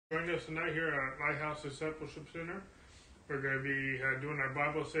Join us tonight here at Lighthouse Discipleship Center. We're going to be doing our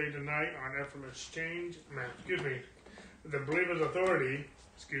Bible study tonight on effortless change. The Believer's Authority.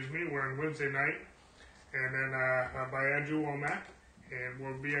 We're on Wednesday night, and then by Andrew Wommack, and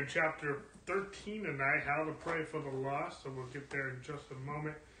we'll be in chapter 13 tonight, How to Pray for the Lost. So we'll get there in just a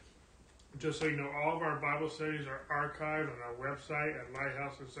moment. Just so you know, all of our Bible studies are archived on our website at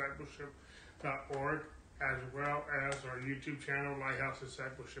lighthousediscipleship.org, as well as our YouTube channel, Lighthouse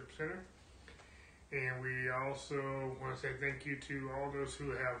Discipleship Center. And we also want to say thank you to all those who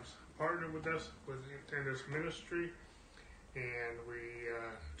have partnered with us in this ministry. And we,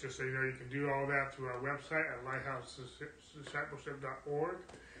 just so you know, you can do all that through our website at lighthousediscipleship.org,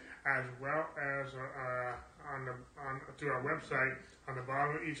 as well as through our website on the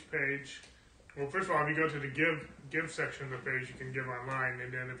bottom of each page. Well, first of all, if you go to the give section of the page, you can give online.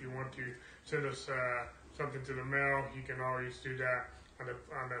 And then if you want to send us something to the mail, you can always do that. On the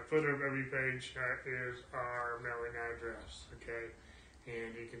footer of every page is our mailing address, okay?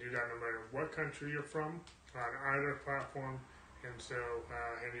 And you can do that no matter what country you're from on either platform. And so,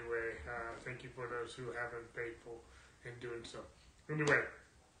 anyway, thank you for those who have been faithful in doing so. Anyway,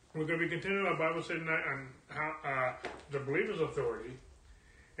 we're going to be continuing our Bible study tonight on how the Believer's Authority.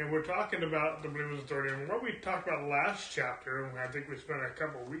 And we're talking about the Believer's Authority. And what we talked about last chapter, and I think we spent a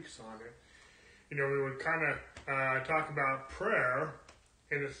couple of weeks on it, we would kind of talk about prayer.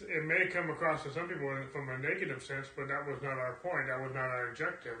 And it may come across to some people from a negative sense, but that was not our point. That was not our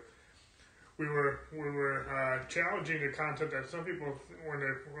objective. We were challenging the concept that some people, when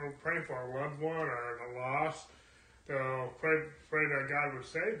they're praying for a loved one or a loss, they'll pray that God would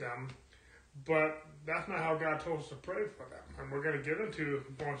save them. But that's not how God told us to pray for them. And we're going to get into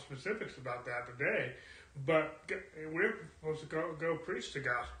more specifics about that today. But we're supposed to go preach the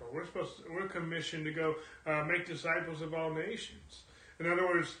gospel. We're commissioned to go make disciples of all nations. In other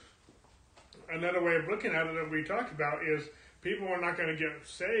words, another way of looking at it that we talked about is people are not going to get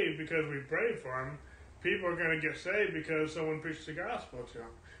saved because we prayed for them. People are going to get saved because someone preached the gospel to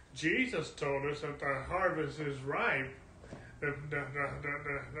them. Jesus told us that the harvest is ripe, but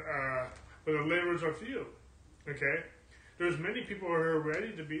the laborers are few. Okay? There's many people who are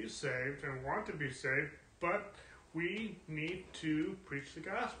ready to be saved and want to be saved, but we need to preach the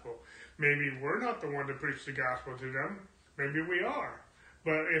gospel. Maybe we're not the one to preach the gospel to them. Maybe we are.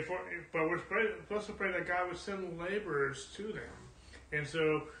 But we're supposed to pray that God would send laborers to them. And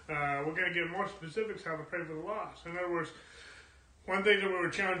so we're going to get more specifics how to pray for the lost. In other words, one thing that we were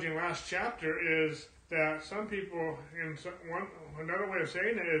challenging last chapter is that some people, another way of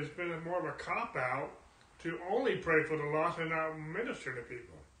saying it is been more of a cop-out to only pray for the lost and not minister to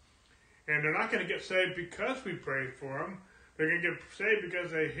people. And they're not going to get saved because we prayed for them. They're going to get saved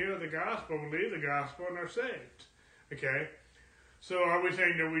because they hear the gospel, believe the gospel, and are saved. Okay? So are we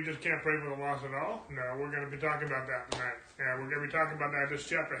saying that we just can't pray for the lost at all? No, we're going to be talking about that tonight. And we're going to be talking about that in this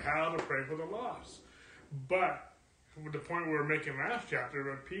chapter, how to pray for the lost. But the point we were making last chapter,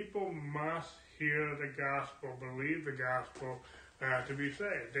 that people must hear the gospel, believe the gospel to be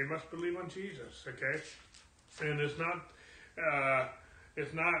saved. They must believe on Jesus, okay? And it's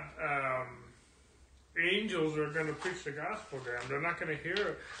not angels are going to preach the gospel to them. They're not going to hear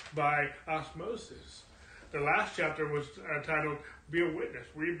it by osmosis. The last chapter was titled, Be a Witness.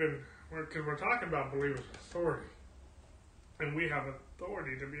 Because we're talking about believers' authority. And we have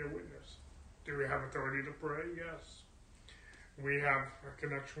authority to be a witness. Do we have authority to pray? Yes. We have a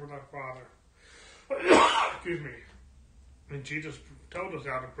connection with our Father. Excuse me. And Jesus told us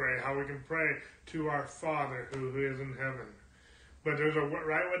how to pray, how we can pray to our Father who is in heaven. But there's a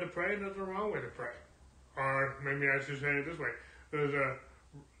right way to pray and there's a wrong way to pray. Or maybe I should say it this way. There's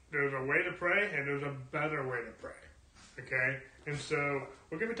a way to pray and there's a better way to pray. Okay? And so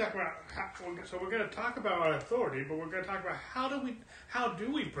we're going to talk about we're going to talk about our authority, but we're going to talk about how do we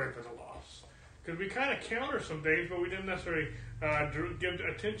pray for the lost? Because we kind of counter some things, but we didn't necessarily give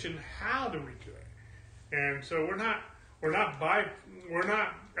attention. How do we do it? And so we're not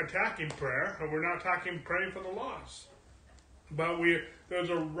attacking prayer, and we're not praying for the lost. But there's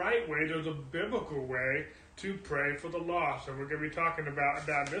a right way, there's a biblical way to pray for the lost. And we're going to be talking about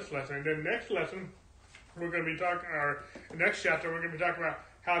this lesson. And then next lesson, next chapter, we're going to be talking about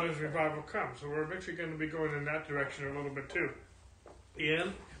how does revival come. So we're eventually going to be going in that direction a little bit too.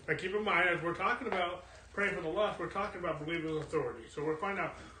 But keep in mind, as we're talking about praying for the lost, we're talking about believers' authority. So we'll find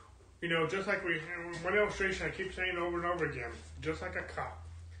out, just like one illustration I keep saying over and over again, just like a cop,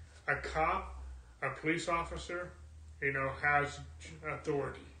 a police officer, has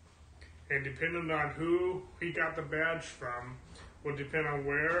authority. And depending on who he got the badge from will depend on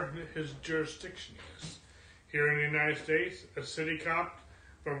where his jurisdiction is. Here in the United States, a city cop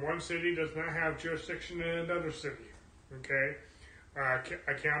from one city does not have jurisdiction in another city. Okay,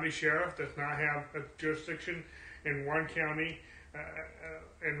 a county sheriff does not have a jurisdiction in one county,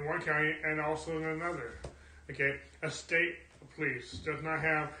 and also in another. Okay, a state police does not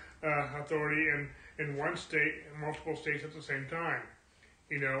have authority in one state and multiple states at the same time.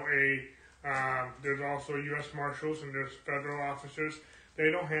 There's also U.S. Marshals and there's federal officers.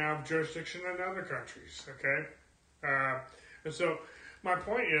 They don't have jurisdiction in other countries. Okay, and so my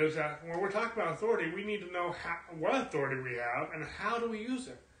point is that when we're talking about authority, we need to know what authority we have and how do we use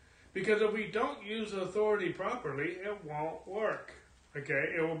it. Because if we don't use authority properly, it won't work.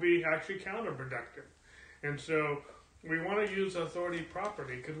 Okay, it will be actually counterproductive. And so we want to use authority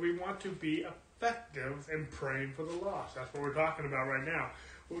properly because we want to be effective in praying for the lost. That's what we're talking about right now.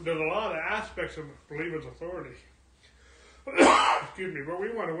 There's a lot of aspects of believers' authority. Excuse me, but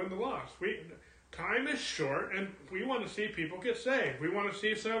we want to win the lost. Time is short, and we want to see people get saved. We want to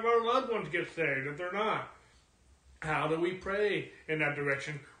see some of our loved ones get saved if they're not. How do we pray in that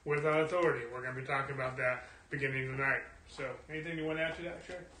direction with our authority? We're going to be talking about that beginning tonight. So, anything you want to add to that,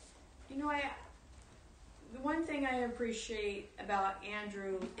 Sherry? The one thing I appreciate about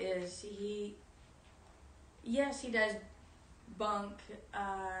Andrew is he does bunk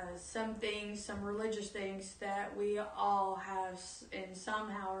some things, some religious things that we all have in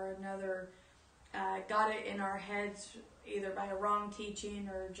somehow or another got it in our heads either by a wrong teaching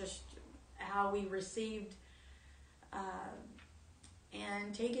or just how we received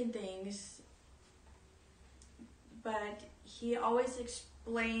and taken things. But he always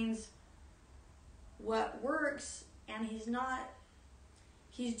explains what works, and he's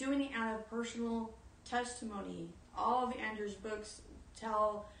doing it out of personal testimony. All of Andrew's books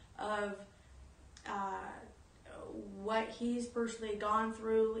tell of what he's personally gone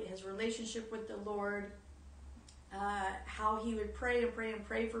through, his relationship with the Lord, how he would pray and pray and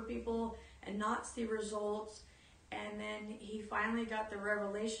pray for people and not see results. And then he finally got the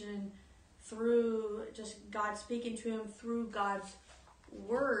revelation through just God speaking to him through God's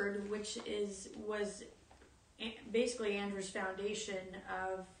word, which was basically Andrew's foundation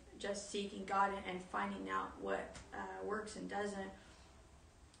of just seeking God and finding out what works and doesn't.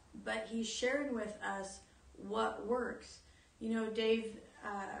 But he shared with us what works. Dave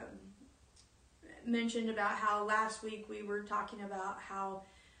mentioned about how last week we were talking about how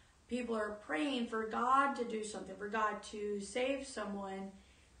people are praying for God to do something, for God to save someone,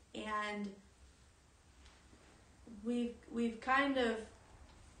 and we've kind of,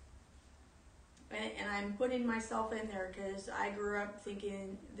 and I'm putting myself in there because I grew up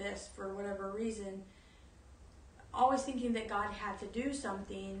thinking this for whatever reason, always thinking that God had to do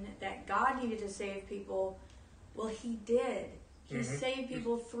something, that God needed to save people. Well, he did. He saved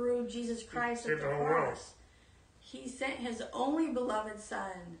people through Jesus Christ at the cross. He sent his only beloved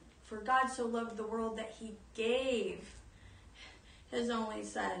Son. For God so loved the world that he gave his only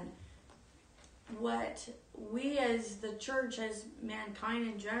Son. What we as the church, as mankind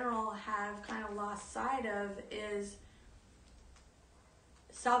in general, have kind of lost sight of is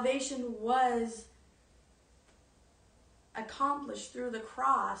salvation was accomplished through the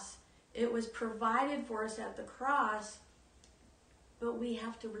cross. It was provided for us at the cross, but we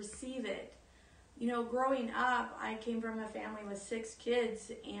have to receive it. Growing up, I came from a family with 6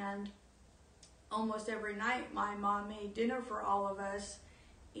 kids, and almost every night my mom made dinner for all of us.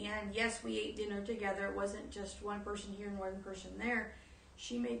 And yes, we ate dinner together. It wasn't just one person here and one person there.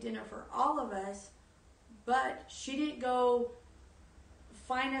 She made dinner for all of us, but she didn't go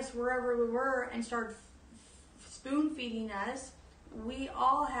find us wherever we were and start spoon feeding us. We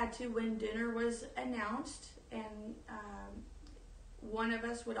all had to, when dinner was announced, and one of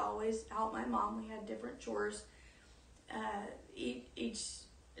us would always help my mom. We had different chores each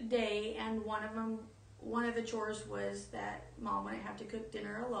day, and one of the chores was that Mom wouldn't have to cook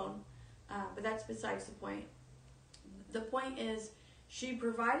dinner alone. But that's besides the point. The point is, she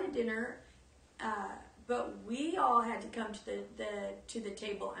provided dinner, but we all had to come to the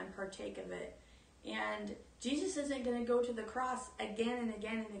table and partake of it. And Jesus isn't going to go to the cross again and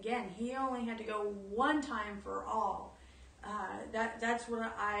again and again. He only had to go one time for all. That's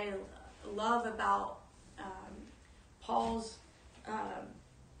what I love about Paul's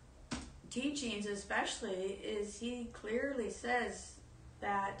teachings, especially, is he clearly says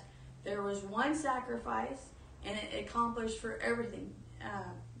that there was one sacrifice and it accomplished for everything.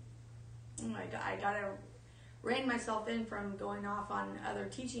 I gotta rein myself in from going off on other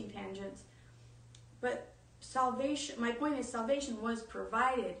teaching tangents. But salvation, my point is, salvation was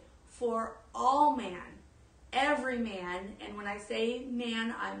provided for all man, every man. And when I say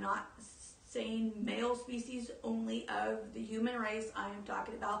man, I'm not saying male species only of the human race. I am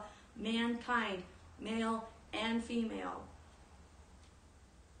talking about mankind, male and female.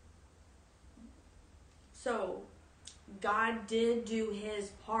 So, God did do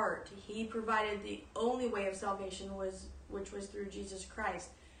his part. He provided the only way of salvation, which was through Jesus Christ.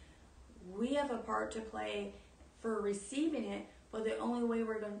 We have a part to play for receiving it, but the only way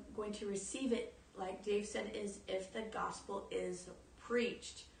we're going to receive it, like Dave said, is if the gospel is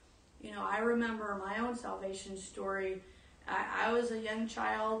preached. You know, I remember my own salvation story. I was a young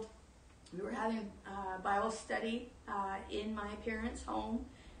child. We were having Bible study in my parents' home,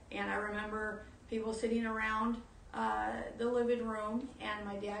 and I remember people sitting around the living room, and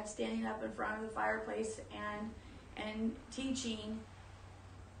my dad standing up in front of the fireplace and teaching,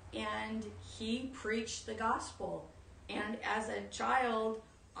 and he preached the gospel. And as a child,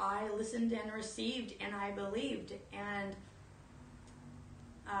 I listened and received, and I believed, and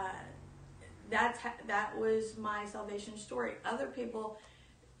that was my salvation story. Other people,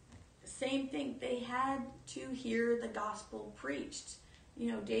 same thing. They had to hear the gospel preached.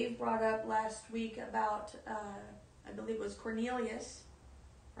 You know, Dave brought up last week about, I believe it was Cornelius,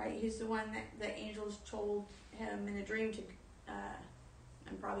 right? He's the one that the angels told him in a dream to,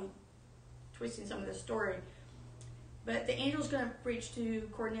 I'm probably twisting some of the story, but the angel's going to preach to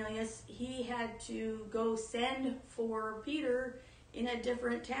Cornelius. He had to go send for Peter in a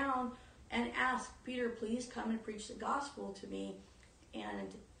different town and ask Peter, please come and preach the gospel to me.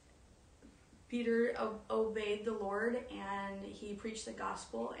 And Peter obeyed the Lord, and he preached the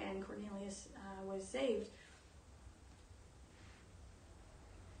gospel, and Cornelius was saved.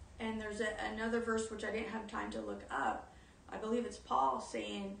 And there's another verse which I didn't have time to look up. I believe it's Paul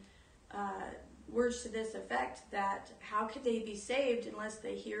saying words to this effect, that how could they be saved unless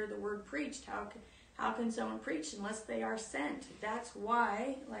they hear the word preached? How can someone preach unless they are sent? That's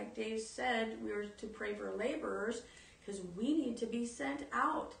why, like Dave said, we were to pray for laborers, because we need to be sent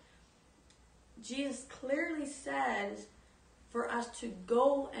out. Jesus clearly says for us to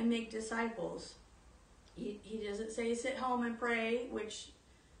go and make disciples. He doesn't say sit home and pray, which,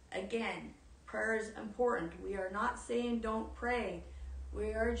 again, prayer is important. We are not saying don't pray.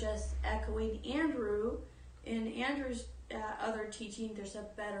 We are just echoing Andrew. In Andrew's other teaching, there's a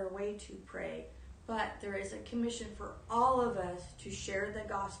better way to pray. But there is a commission for all of us to share the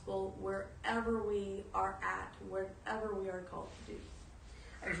gospel wherever we are at, wherever we are called to do.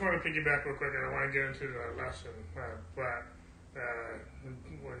 I just want to piggyback real quick, and I want to get into the lesson. But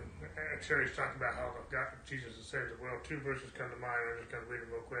when Sherry's talking about how Jesus has saved the world, two verses come to mind. I'm just going to read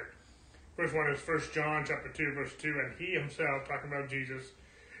them real quick. First one is 1 John chapter 2, verse 2, and he himself, talking about Jesus,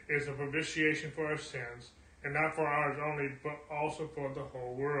 is a propitiation for our sins, and not for ours only, but also for the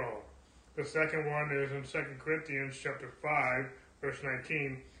whole world. The second one is in 2 Corinthians chapter 5, verse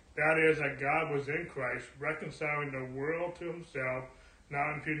 19. That is, that God was in Christ, reconciling the world to himself,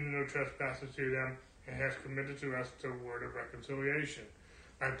 not imputing no trespasses to them, and has committed to us the word of reconciliation.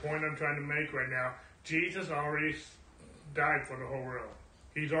 My point I'm trying to make right now, Jesus already died for the whole world.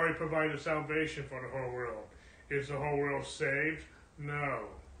 He's already provided salvation for the whole world. Is the whole world saved? No.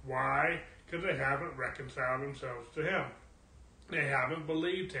 Why? Because they haven't reconciled themselves to him. They haven't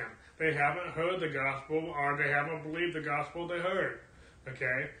believed him. They haven't heard the gospel, or they haven't believed the gospel they heard.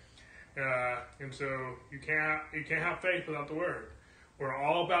 Okay? And so you can't have faith without the word. We're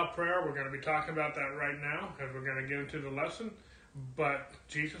all about prayer. We're going to be talking about that right now as we're going to get into the lesson. But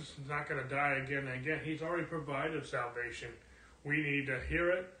Jesus is not going to die again and again. He's already provided salvation. We need to hear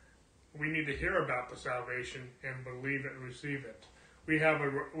it. We need to hear about the salvation and believe it and receive it. We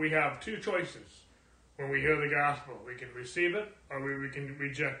have two choices when we hear the gospel. We can receive it or we can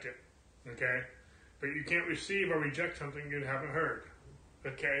reject it. Okay? But you can't receive or reject something you haven't heard.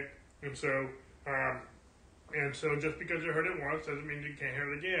 Okay? And so just because you heard it once doesn't mean you can't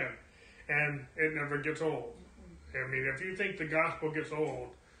hear it again. And it never gets old. I mean, if you think the gospel gets old,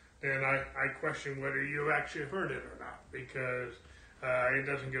 then I question whether you actually heard it or not, because it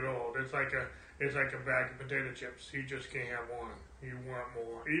doesn't get old. It's like a bag of potato chips. You just can't have one. You want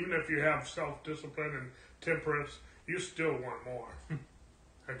more. Even if you have self-discipline and temperance, you still want more.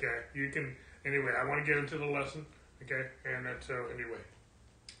 Okay, you can. Anyway, I want to get into the lesson. Okay, and so anyway,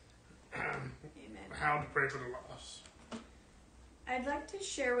 Amen. How to pray for the lost. I'd like to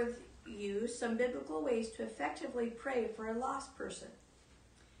share with you some biblical ways to effectively pray for a lost person.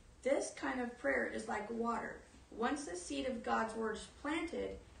 This kind of prayer is like water. Once the seed of God's word is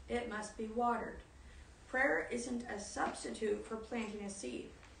planted, it must be watered. Prayer isn't a substitute for planting a seed.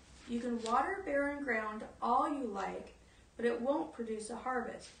 You can water barren ground all you like, but it won't produce a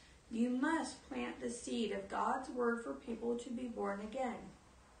harvest. You must plant the seed of God's word for people to be born again.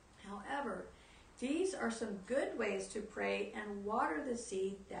 However, these are some good ways to pray and water the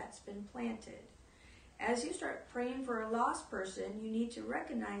seed that's been planted. As you start praying for a lost person, you need to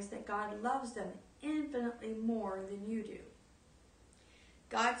recognize that God loves them infinitely more than you do.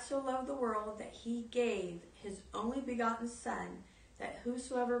 God so loved the world that he gave his only begotten Son, that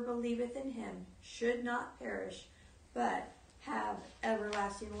whosoever believeth in him should not perish, but have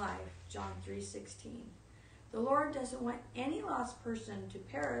everlasting life. John 3:16. The Lord doesn't want any lost person to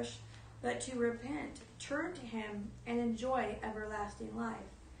perish, but to repent, turn to him, and enjoy everlasting life.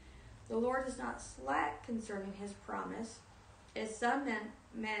 The Lord is not slack concerning his promise, as some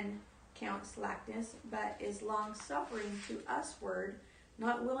men count slackness, but is long-suffering to usward,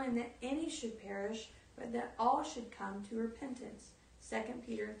 not willing that any should perish, but that all should come to repentance. 2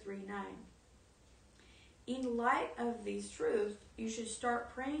 Peter 3:9. In light of these truths, you should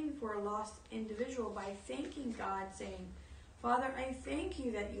start praying for a lost individual by thanking God, saying, Father, I thank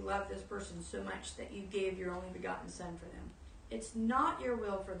you that you love this person so much that you gave your only begotten Son for them. It's not your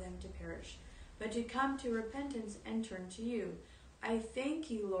will for them to perish, but to come to repentance and turn to you. I thank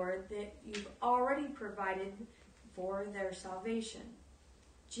you, Lord, that you've already provided for their salvation.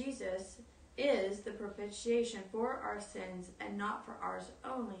 Jesus is the propitiation for our sins, and not for ours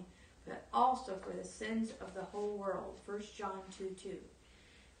only, but also for the sins of the whole world. 1 John 2:2.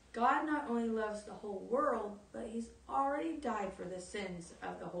 God not only loves the whole world, but he's already died for the sins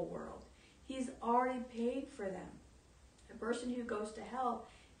of the whole world. He's already paid for them. A person who goes to hell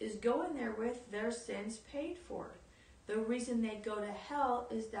is going there with their sins paid for. The reason they go to hell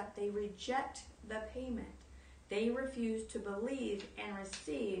is that they reject the payment. They refuse to believe and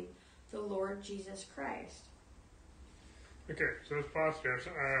receive the Lord Jesus Christ. Okay, so let's pause here.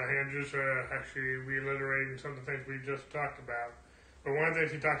 And just actually reiterating some of the things we just talked about. But one of the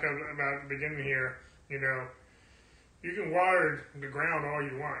things he talked about at the beginning here, you can water the ground all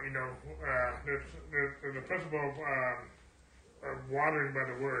you want. There's a principle of watering by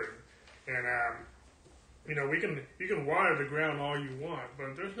the word. And, you can water the ground all you want, but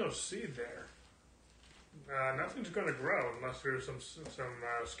if there's no seed there, nothing's going to grow unless there's some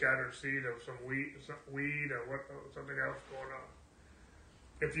scattered seed of some weed or something else going on.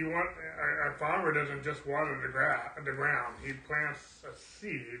 If you want, a farmer doesn't just water the ground. He plants a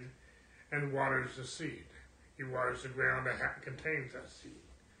seed and waters the seed. He waters the ground that contains that seed.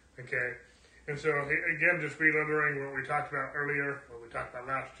 Okay? And so, again, just reiterating what we talked about earlier, what we talked about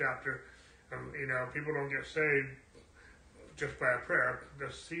last chapter, people don't get saved just by a prayer.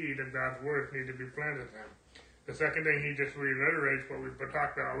 The seed of God's word need to be planted in them. The second thing he just reiterates what we've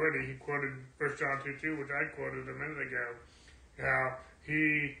talked about already. He quoted 1 John 2:2, which I quoted a minute ago, how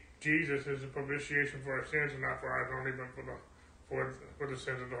Jesus is the propitiation for our sins, and not for ours only, but for the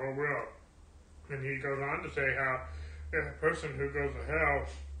sins of the whole world. And he goes on to say how a person who goes to hell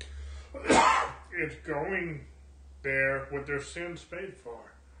is going there with their sins paid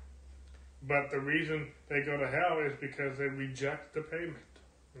for. But the reason they go to hell is because they reject the payment.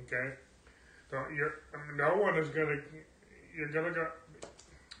 Okay? So no one is going to... You're going to go...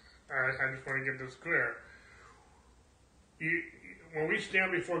 I just want to get this clear. When we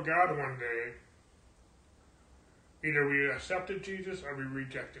stand before God one day, either we accepted Jesus or we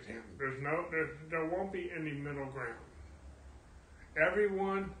rejected him. There won't be any middle ground.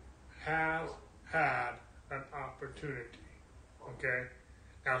 Everyone has had an opportunity. Okay?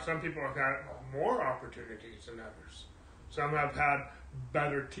 Now, some people have had more opportunities than others. Some have had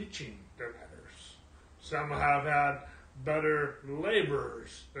better teaching than others. Some have had better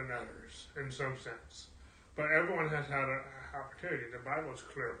laborers than others, in some sense. But everyone has had an opportunity. The Bible is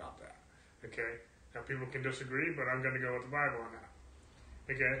clear about that. Okay? Now, people can disagree, but I'm going to go with the Bible on that.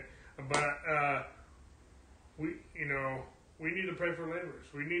 Okay? But we need to pray for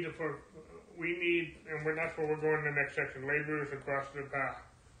laborers. We need, and that's where we're going in the next section, laborers across the path.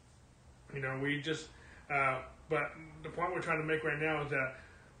 But the point we're trying to make right now is that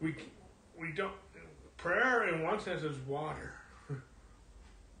we don't, prayer in one sense is water.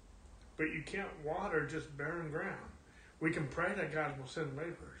 But you can't water just barren ground. We can pray that God will send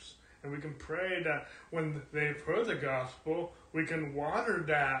laborers. And we can pray that when they've heard the gospel, we can water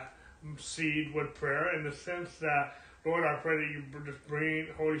that seed with prayer in the sense that, Lord, I pray that you just bring,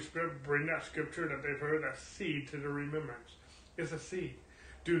 Holy Spirit, bring that scripture that they've heard, that seed to the remembrance. It's a seed.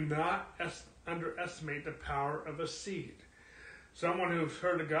 Do not underestimate the power of a seed. Someone who's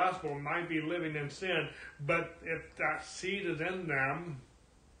heard the gospel might be living in sin, but if that seed is in them,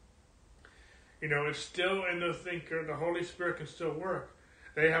 it's still in the thinker. The Holy Spirit can still work.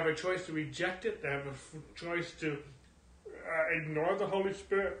 They have a choice to reject it. They have a choice to ignore the Holy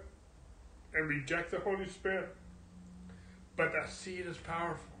Spirit and reject the Holy Spirit. But that seed is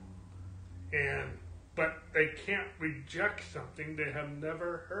powerful. but they can't reject something they have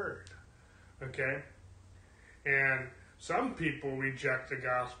never heard. Okay? And some people reject the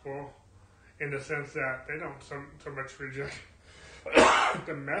gospel in the sense that they don't so much reject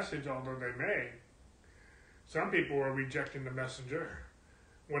the message, although they may. Some people are rejecting the messenger.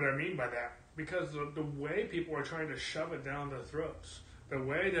 What I mean by that, because the way people are trying to shove it down their throats, the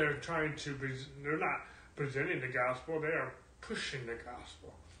way they're trying to, they're not presenting the gospel, they are pushing the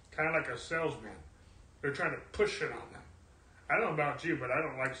gospel. Kind of like a salesman. They're trying to push it on them. I don't know about you, but I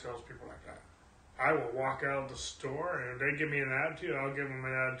don't like salespeople like that. I will walk out of the store, and if they give me an attitude, I'll give them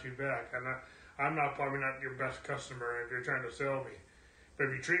an attitude back. And I'm probably not your best customer if you're trying to sell me. But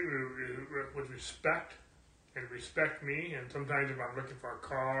if you treat me with respect, and respect me, and sometimes if I'm looking for a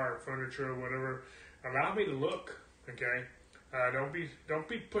car or furniture or whatever, allow me to look, okay? Don't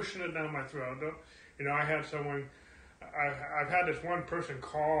be pushing it down my throat. I had someone, I've had this one person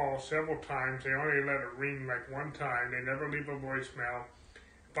call several times. They only let it ring like one time. They never leave a voicemail.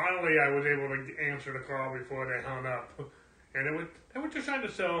 Finally, I was able to answer the call before they hung up. And they were just trying to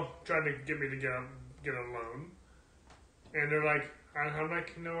get me to get a loan. And they're like, I'm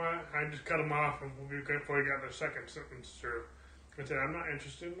like, you know what? I just cut them off before he got the second sentence through. I said, I'm not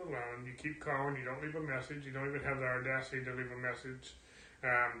interested in the loan. You keep calling. You don't leave a message. You don't even have the audacity to leave a message.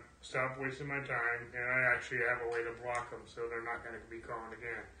 Stop wasting my time. And I actually have a way to block them so they're not going to be calling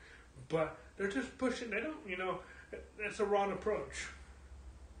again. But they're just pushing. They don't, it's a wrong approach.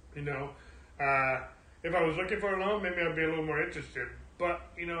 If I was looking for a loan, maybe I'd be a little more interested. But,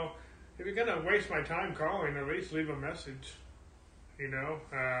 if you're going to waste my time calling, at least leave a message.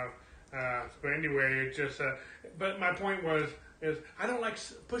 But anyway, it just, but my point is I don't like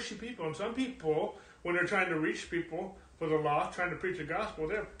pushy people. And some people, when they're trying to reach people for the lost, trying to preach the gospel,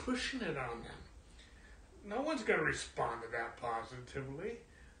 they're pushing it on them. No one's going to respond to that positively.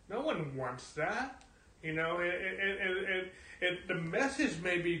 No one wants that. The message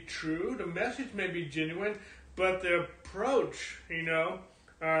may be true, the message may be genuine, but the approach,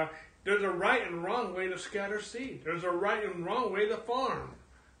 there's a right and wrong way to scatter seed. There's a right and wrong way to farm.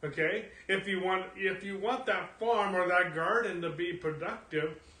 Okay? If you want that farm or that garden to be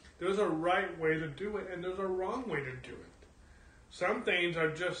productive, there's a right way to do it and there's a wrong way to do it. Some things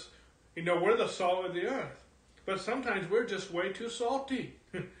are just, we're the salt of the earth. But sometimes we're just way too salty.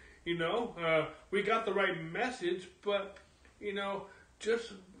 We got the right message, but,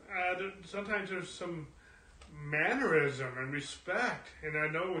 sometimes there's some mannerism and respect. And I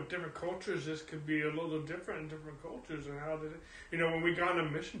know with different cultures, this could be a little different in different cultures. And how when we go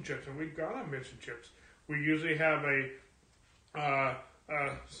on mission trips, we usually have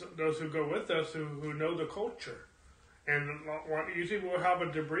those who go with us who know the culture. And usually we'll have a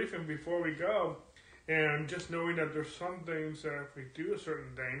debriefing before we go. And just knowing that there's some things that if we do a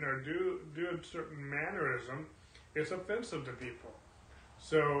certain thing or do a certain mannerism, it's offensive to people.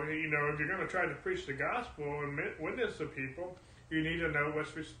 So, if you're going to try to preach the gospel and witness to people, you need to know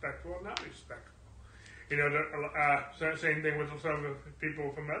what's respectful and not respectful. Same thing with some of the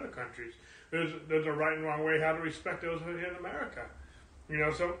people from other countries. There's a right and wrong way how to respect those in America.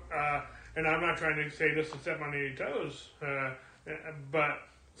 And I'm not trying to say this to step on any toes, but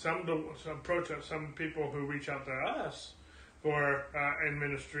some approach that some people who reach out to us for in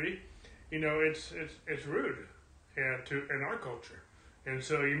ministry, it's rude in our culture. And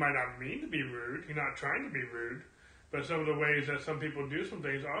so you might not mean to be rude. You're not trying to be rude. But some of the ways that some people do some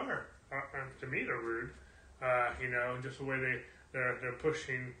things are to me, they're rude. Just the way they're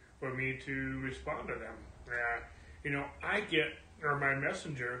pushing for me to respond to them. My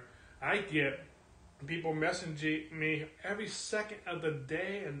messenger, I get people messaging me every second of the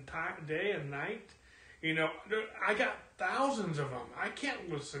day and night. I got thousands of them. I can't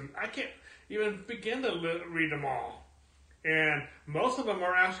listen. I can't even begin to read them all. And most of them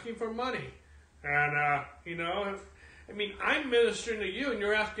are asking for money. And, I'm ministering to you and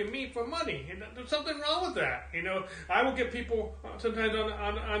you're asking me for money. And there's something wrong with that. I will get people sometimes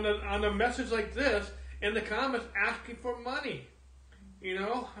on a message like this in the comments asking for money.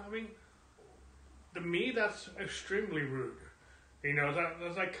 To me, that's extremely rude.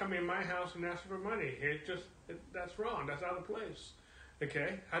 That's like coming in my house and asking for money. That's wrong. That's out of place.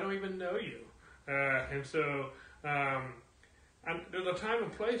 Okay? I don't even know you. There's a time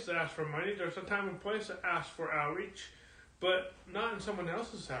and place to ask for money. There's a time and place to ask for outreach, but not in someone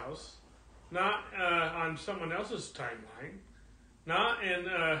else's house, not on someone else's timeline, not in.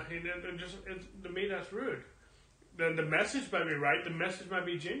 To me, that's rude. The message might be right. The message might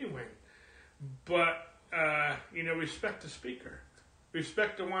be genuine, but respect the speaker,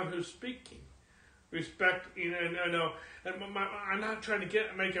 respect the one who's speaking. respect, I'm not trying to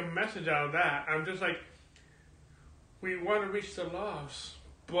make a message out of that. I'm just like, we want to reach the lost,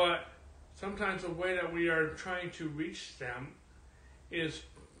 but sometimes the way that we are trying to reach them is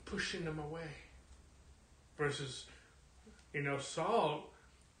pushing them away. Versus, salt,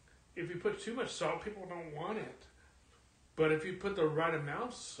 if you put too much salt, people don't want it. But if you put the right amount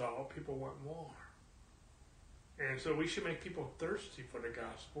of salt, people want more. And so we should make people thirsty for the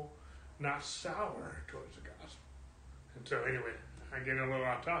gospel, not sour towards the gospel. And so anyway, I get a little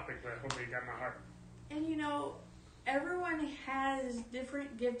off topic, but hopefully you got my heart. And everyone has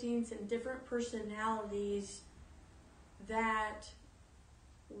different giftings and different personalities that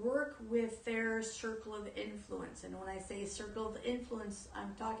work with their circle of influence. And when I say circle of influence,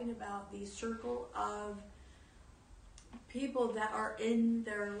 I'm talking about the circle of people that are in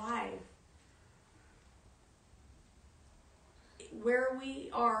their life. Where we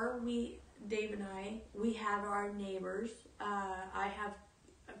are, Dave and I, we have our neighbors. I have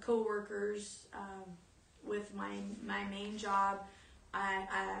co-workers with my main job. I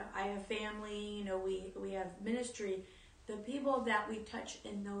have family. We have ministry. The people that we touch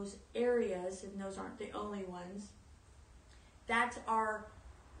in those areas, and those aren't the only ones, that's our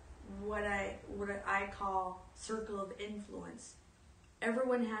what I call circle of influence.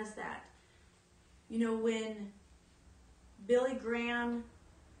 Everyone has that. When Billy Graham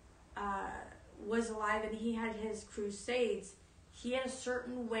was alive and he had his crusades, he had a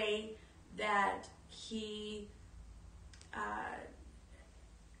certain way that he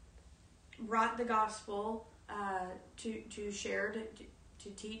brought the gospel to share, to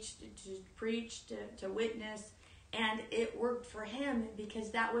teach, to preach, to witness, and it worked for him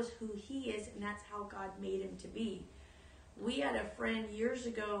because that was who he is, and that's how God made him to be. We had a friend years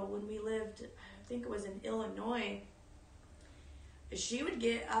ago when we lived, I think it was in Illinois. She would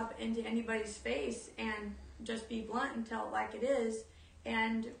get up into anybody's face and just be blunt and tell it like it is,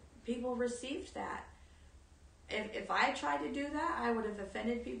 and people received that. If I tried to do that, I would have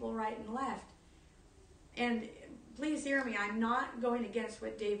offended people right and left. And please hear me, I'm not going against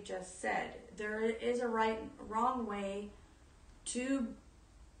what Dave just said. There is a right and wrong way to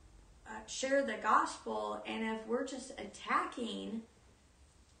share the gospel, and if we're just attacking,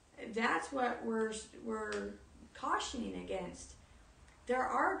 that's what we're cautioning against. There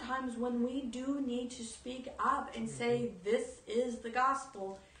are times when we do need to speak up and say, this is the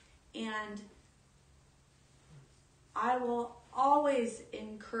gospel, and I will always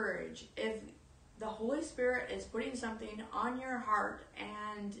encourage, if the Holy Spirit is putting something on your heart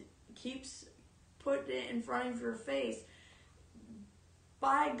and keeps putting it in front of your face,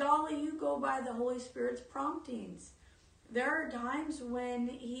 by golly, you go by the Holy Spirit's promptings. There are times when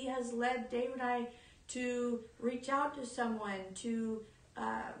He has led Dave and I to reach out to someone, to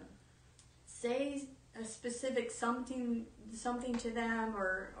say a specific something to them,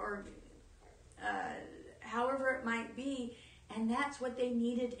 or however it might be, and that's what they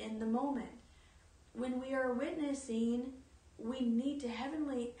needed in the moment. When we are witnessing, we need to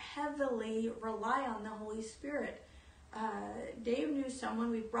heavily rely on the Holy Spirit. Dave knew someone,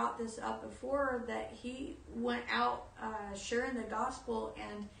 we've brought this up before, that he went out sharing the gospel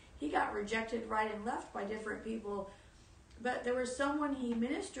and he got rejected right and left by different people. But there was someone he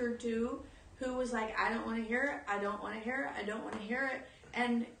ministered to who was like, I don't want to hear it, I don't want to hear it, I don't want to hear it.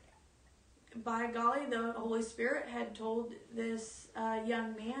 And by golly, the Holy Spirit had told this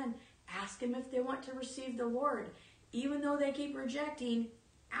young man, ask him if they want to receive the Lord. Even though they keep rejecting,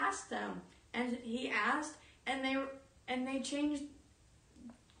 ask them. And he asked, and they changed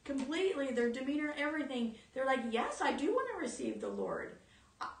completely, their demeanor, everything. They're like, yes, I do want to receive the Lord.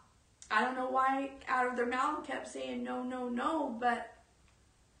 I don't know why out of their mouth kept saying no, no, no, but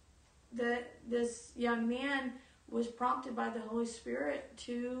this young man was prompted by the Holy Spirit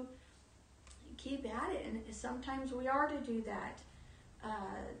to keep at it, and sometimes we are to do that.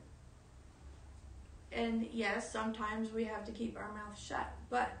 And yes, sometimes we have to keep our mouth shut,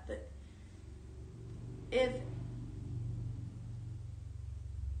 but and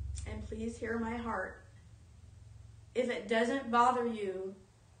please hear my heart, if it doesn't bother you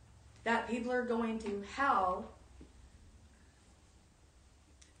that people are going to hell,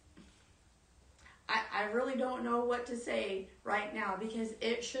 I really don't know what to say right now, because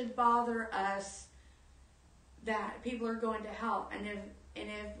it should bother us that people are going to hell. And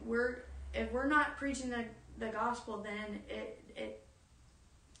if we're not preaching the gospel, then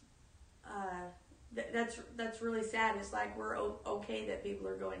that's really sad. It's like we're okay that people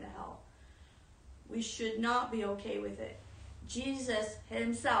are going to hell. We should not be okay with it. Jesus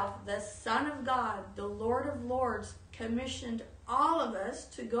himself, the Son of God, the Lord of Lords, commissioned all of us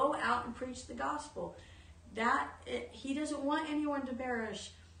to go out and preach the gospel. He doesn't want anyone to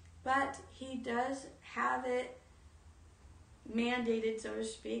perish, but he does have it mandated, so to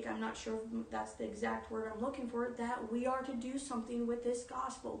speak. I'm not sure if that's the exact word I'm looking for, that we are to do something with this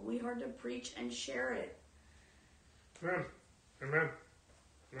gospel. We are to preach and share it. Amen. Amen.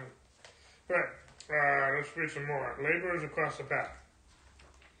 Amen. Right. Let's read some more. Laborers across the path.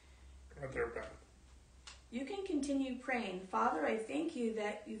 Right there, path. You can continue praying. Father, I thank you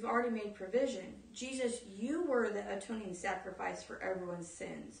that you've already made provision. Jesus, you were the atoning sacrifice for everyone's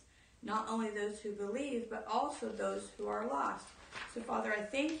sins. Not only those who believe, but also those who are lost. So, Father, I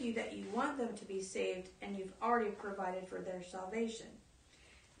thank you that you want them to be saved, and you've already provided for their salvation.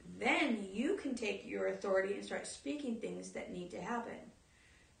 Then you can take your authority and start speaking things that need to happen.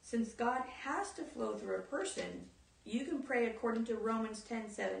 Since God has to flow through a person, you can pray according to Romans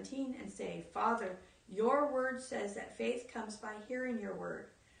 10:17 and say, Father, your word says that faith comes by hearing your word.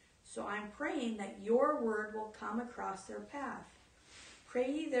 So I'm praying that your word will come across their path.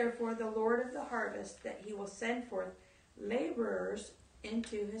 Pray ye therefore the Lord of the harvest that he will send forth laborers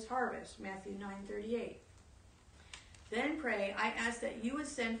into his harvest. Matthew 9:38. Then pray, I ask that you would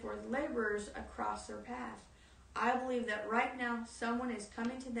send forth laborers across their path. I believe that right now someone is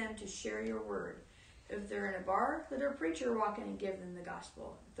coming to them to share your word. If they're in a bar, let a preacher walk in and give them the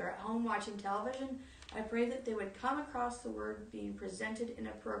gospel. If they're at home watching television, I pray that they would come across the word being presented in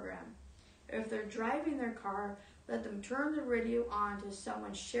a program. If they're driving their car, let them turn the radio on to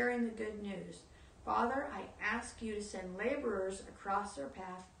someone sharing the good news. Father, I ask you to send laborers across their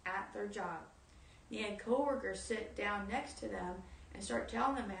path at their job. And co-workers sit down next to them and start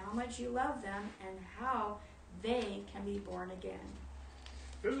telling them how much you love them and how they can be born again.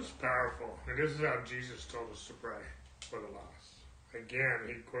 This is powerful, and this is how Jesus told us to pray for the lost. Again,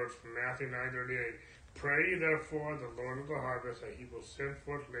 he quotes from Matthew 9:38. Pray therefore the Lord of the harvest that he will send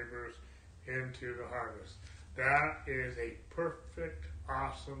forth laborers into the harvest. That is a perfect,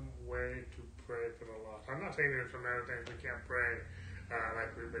 awesome way to pray for the lost. I'm not saying there's some other things we can't pray,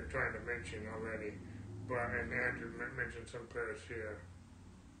 like we've been trying to mention already, but and Andrew mentioned some prayers here.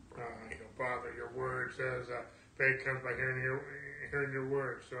 Father, your word says faith comes by hearing your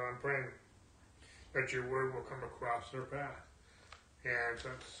word. So I'm praying that your word will come across their path. And so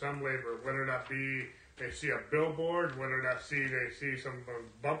some labor, whether that be they see a billboard, whether they see some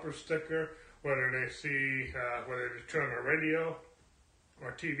bumper sticker, whether they see whether they turn on the radio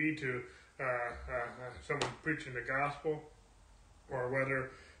or TV to someone preaching the gospel, or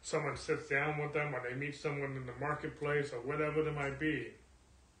whether someone sits down with them, or they meet someone in the marketplace, or whatever it might be.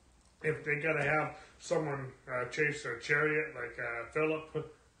 If they got to have someone chase their chariot, like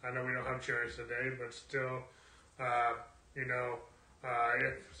Philip, I know we don't have chariots today, but still,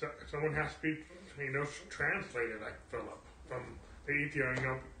 if someone has to be, translated like Philip from the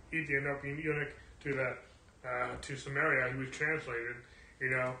Ethiopian eunuch to Samaria, he was translated.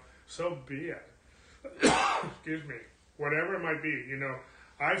 So be it. Excuse me. Whatever it might be,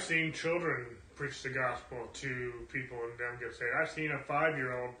 I've seen children preach the gospel to people and them get saved. I've seen a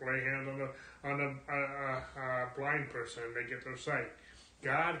 5-year-old lay hands on a blind person and they get their sight.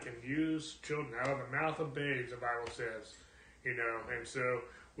 God can use children out of the mouth of babes, the Bible says, and so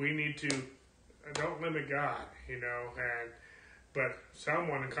we need to don't limit God, but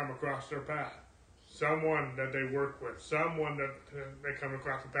someone to come across their path, someone that they work with, someone that they come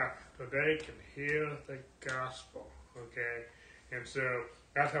across the path, so they can hear the gospel, okay? And so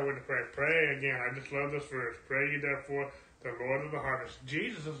that's how we're to pray. Pray again. I just love this verse. Pray ye therefore the Lord of the harvest.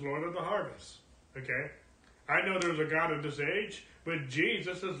 Jesus is Lord of the harvest. Okay? I know there's a God of this age, but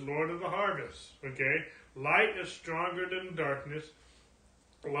Jesus is Lord of the harvest. Okay? Light is stronger than darkness.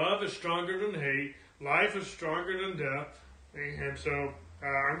 Love is stronger than hate. Life is stronger than death. And so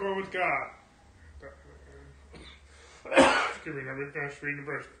I'm going with God. Excuse me. Let me finish reading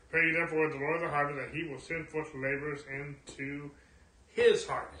the verse. Pray ye therefore the Lord of the harvest that he will send forth laborers into his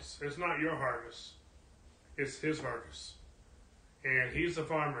harvest. It's not your harvest. It's his harvest. And he's the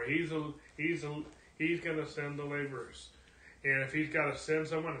farmer. He's going to send the laborers. And if he's got to send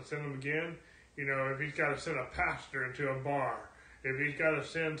someone and send them again, if he's got to send a pastor into a bar, if he's got to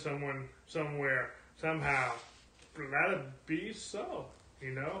send someone somewhere, somehow, let it be so,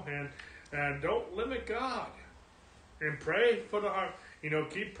 and don't limit God. And pray for the heart.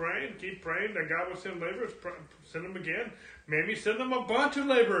 Keep praying that God will send laborers, send them again. Maybe send them a bunch of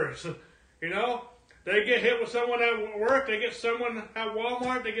laborers. They get hit with someone at work, they get someone at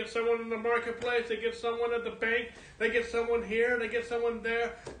Walmart, they get someone in the marketplace, they get someone at the bank, they get someone here, they get someone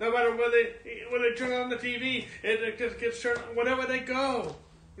there. No matter where they turn on the TV, it just gets turned on, wherever they go.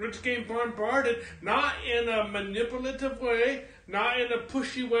 We're just getting bombarded, not in a manipulative way, not in a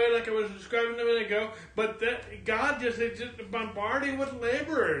pushy way like I was describing a minute ago, but that God is just bombarding with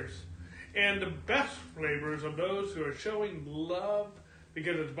laborers. And the best laborers are those who are showing love,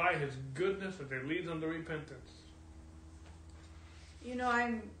 because it's by His goodness that they lead them to repentance. You know,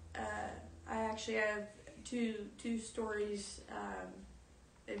 I actually have two stories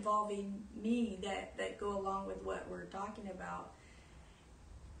involving me that go along with what we're talking about.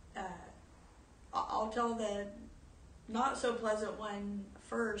 I'll tell the not so pleasant one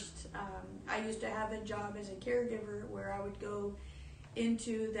first. I used to have a job as a caregiver where I would go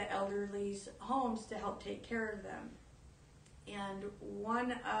into the elderly's homes to help take care of them. And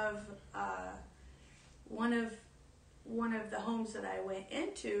one of the homes that I went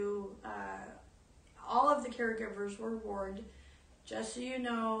into, all of the caregivers were warned, just so you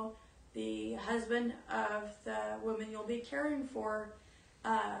know, the husband of the woman you'll be caring for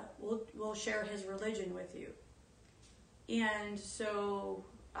will share his religion with you. And so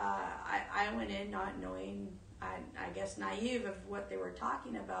I went in not knowing, I guess naive of what they were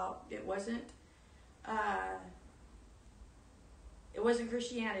talking about. It wasn't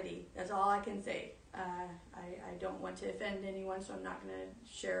Christianity. That's all I can say. I don't want to offend anyone, so I'm not going to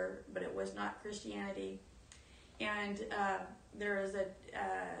share, but it was not Christianity. And there was a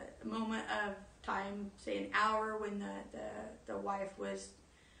moment of time, say an hour, when the wife was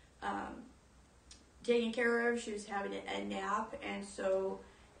taken care of. She was having a nap, and so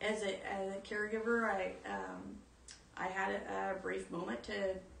as a caregiver, I had a brief moment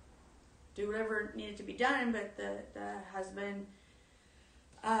to do whatever needed to be done, but the husband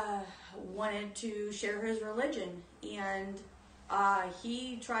wanted to share his religion, and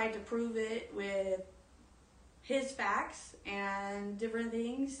he tried to prove it with his facts and different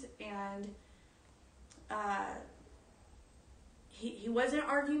things, and he wasn't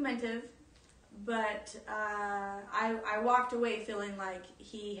argumentative, but I walked away feeling like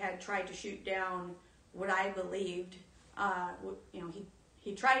he had tried to shoot down what I believed.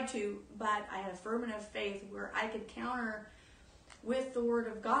 He tried to, but I had affirmative faith where I could counter with the Word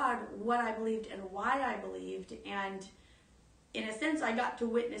of God what I believed and why I believed, and in a sense I got to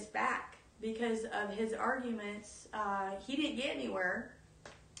witness back because of his arguments. He didn't get anywhere,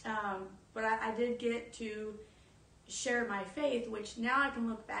 but I did get to share my faith, which now I can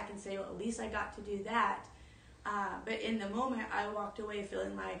look back and say, well, at least I got to do that. But in the moment, I walked away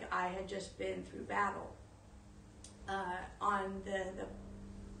feeling like I had just been through battle.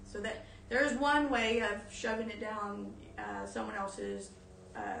 So that there's one way of shoving it down someone else's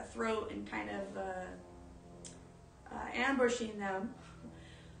throat and kind of ambushing them.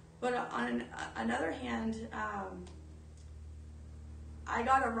 But on another hand, I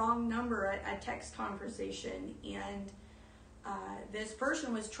got a wrong number, a text conversation, and this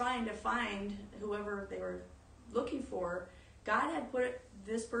person was trying to find whoever they were looking for. God had put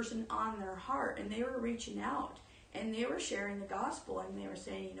this person on their heart, and they were reaching out, and they were sharing the gospel, and they were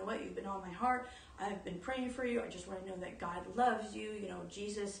saying, you know what, you've been on my heart. I've been praying for you. I just want to know that God loves you. You know,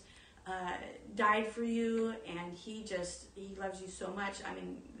 Jesus died for you, and He loves you so much. I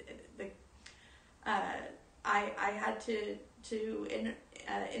mean, I had to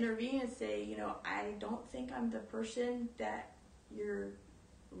intervene and say, you know, I don't think I'm the person that you're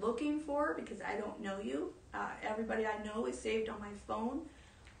looking for, because I don't know you. Everybody I know is saved on my phone.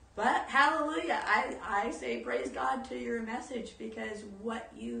 But hallelujah, I say praise God to your message, because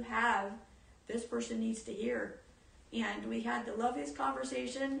what you have, this person needs to hear. And we had the loveliest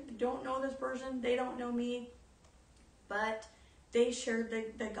conversation. Don't know this person, they don't know me, but they shared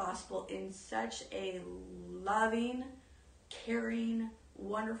the gospel in such a loving, caring,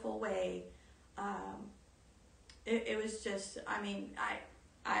 wonderful way. It was just, I mean,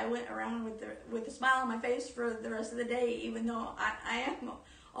 I went around with a smile on my face for the rest of the day, even though I am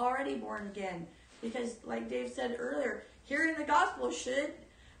already born again. Because like Dave said earlier, hearing the gospel should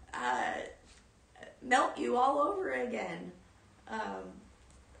melt you all over again.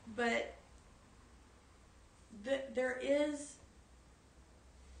 But there is,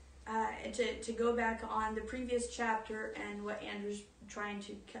 to go back on the previous chapter and what Andrew's trying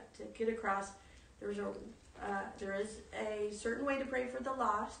to get across, there is a certain way to pray for the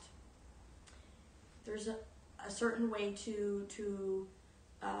lost. There's a certain way to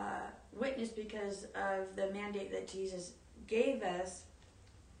witness because of the mandate that Jesus gave us.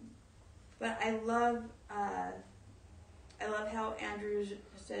 But I love how Andrew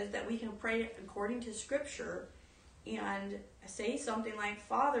says that we can pray according to Scripture and say something like,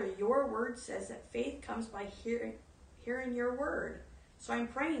 Father, your word says that faith comes by hearing your word. So I'm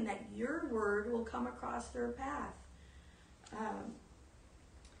praying that your word will come across their path.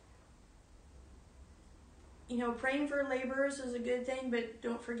 praying for laborers is a good thing, but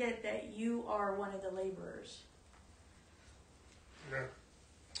don't forget that you are one of the laborers. Yeah.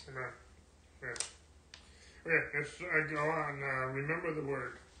 Amen. Yeah. Okay, let's go on. Remember the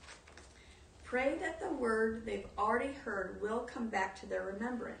word. Pray that the word they've already heard will come back to their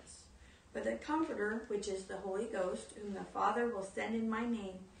remembrance. But the Comforter, which is the Holy Ghost, whom the Father will send in my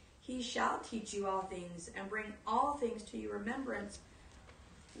name, he shall teach you all things, and bring all things to your remembrance,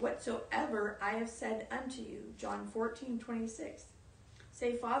 whatsoever I have said unto you. John 14:26.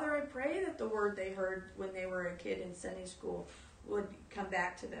 Say, Father, I pray that the word they heard when they were a kid in Sunday school would come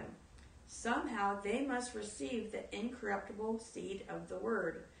back to them. Somehow they must receive the incorruptible seed of the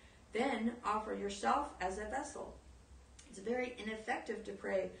word. Then offer yourself as a vessel. It's very ineffective to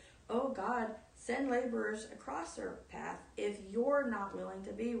pray, oh God, send laborers across our path if you're not willing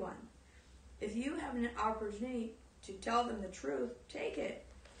to be one. If you have an opportunity to tell them the truth, take it.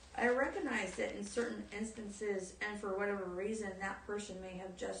 I recognize that in certain instances and for whatever reason, that person may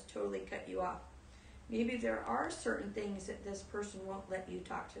have just totally cut you off. Maybe there are certain things that this person won't let you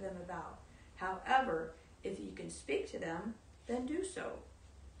talk to them about. However, if you can speak to them, then do so.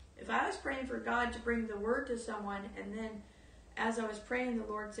 If I was praying for God to bring the word to someone, and then as I was praying, the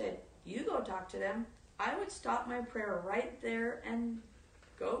Lord said, you go talk to them, I would stop my prayer right there and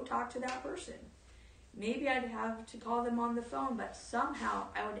go talk to that person. Maybe I'd have to call them on the phone, but somehow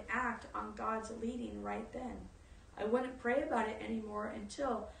I would act on God's leading right then. I wouldn't pray about it anymore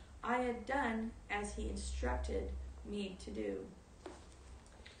until I had done as he instructed me to do.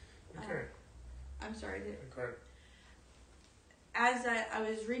 Okay. I'm sorry. Okay. As I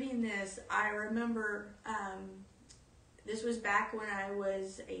was reading this, I remember this was back when I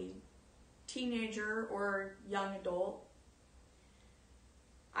was a teenager or young adult.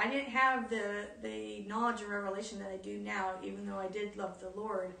 I didn't have the knowledge and revelation that I do now, even though I did love the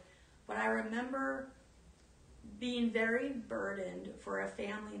Lord. But I remember being very burdened for a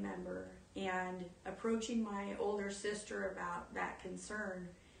family member and approaching my older sister about that concern.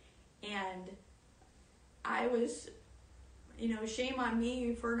 And I was, shame on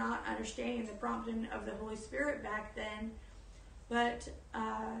me for not understanding the prompting of the Holy Spirit back then. But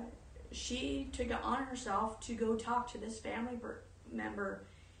she took it on herself to go talk to this family member.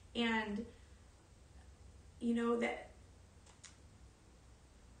 And, that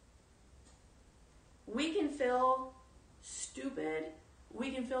we can feel stupid.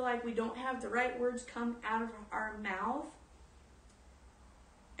 We can feel like we don't have the right words come out of our mouth.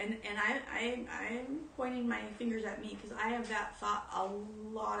 And I'm pointing my fingers at me because I have that thought a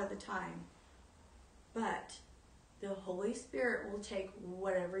lot of the time. But the Holy Spirit will take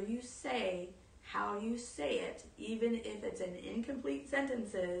whatever you say, how you say it, even if it's in incomplete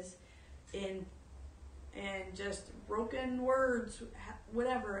sentences, in just broken words,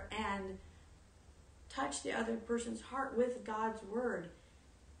 whatever, and touch the other person's heart with God's word.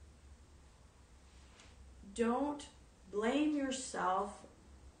 Don't blame yourself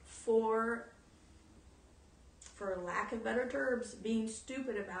for lack of better terms, being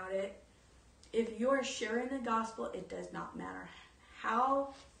stupid about it. If you're sharing the gospel, it does not matter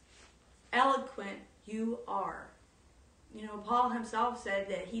how eloquent you are. Paul himself said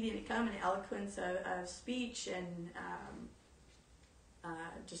that he didn't come in eloquence of speech and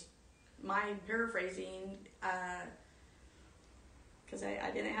just my paraphrasing, because I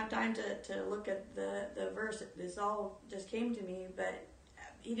didn't have time to look at the verse. This all just came to me, but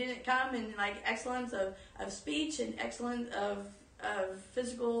he didn't come in like excellence of speech and excellence of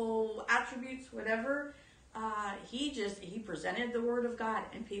physical attributes, whatever. He presented the word of God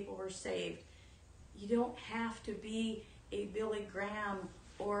and people were saved. You don't have to be a Billy Graham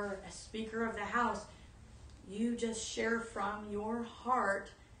or a Speaker of the House. You just share from your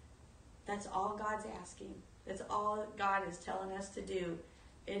heart. That's all God's asking. That's all God is telling us to do.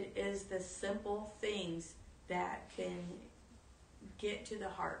 It is the simple things that can get to the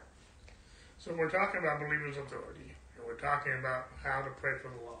heart. So we're talking about believers' authority, and we're talking about how to pray for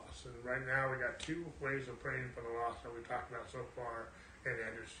the lost. And right now we got two ways of praying for the lost that we've talked about so far in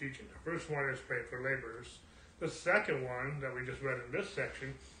Andrew's teaching. The first one is pray for laborers. The second one that we just read in this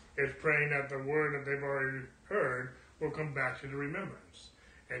section is praying that the word that they've already heard will come back to the remembrance.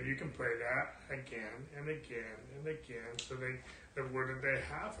 And you can pray that again and again and again, so the word that they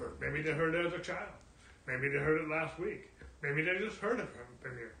have heard. Maybe they heard it as a child. Maybe they heard it last week. Maybe they just heard it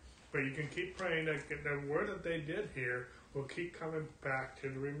from you. But you can keep praying that the word that they did hear will keep coming back to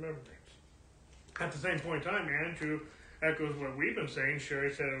the remembrance. At the same point in time, Andrew echoes what we've been saying.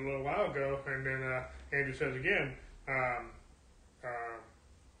 Sherry said it a little while ago, and then Andrew says again,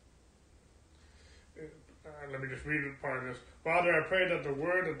 let me just read part of this. Father, I pray that the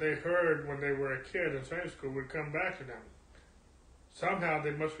word that they heard when they were a kid in Sunday school would come back to them. Somehow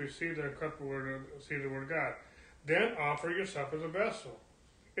they must receive the incredible word, receive the word of God. Then offer yourself as a vessel.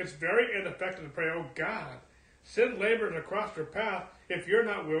 It's very ineffective to pray, oh God, send laborers across their path if you're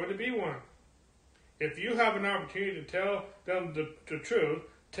not willing to be one. If you have an opportunity to tell them the truth,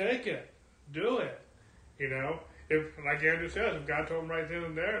 take it. Do it. You know, if, like Andrew says, if God told him right then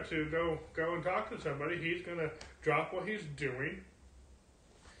and there to go and talk to somebody, he's going to drop what he's doing.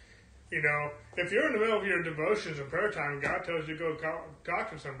 You know, if you're in the middle of your devotions and prayer time and God tells you to go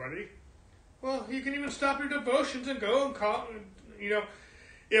talk to somebody, well, you can even stop your devotions and go and call. You know,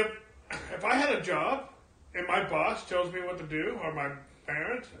 if I had a job and my boss tells me what to do, or my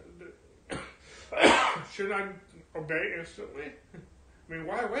parents, should I obey instantly? I mean,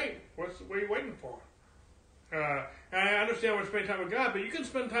 why wait? What are you waiting for? And I understand we're spending time with God, but you can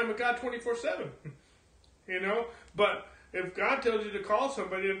spend time with God 24/7. You know? But if God tells you to call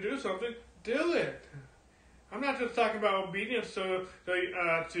somebody and do something, do it. I'm not just talking about obedience to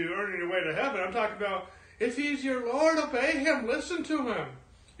earning your way to heaven. I'm talking about if He's your Lord, obey Him. Listen to Him.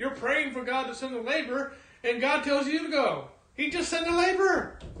 You're praying for God to send a laborer, and God tells you to go. He just sent a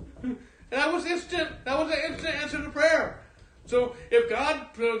laborer. And that was instant. That was an instant answer to prayer. So if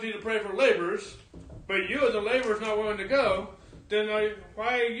God tells you to pray for laborers, but you as a laborer is not willing to go, then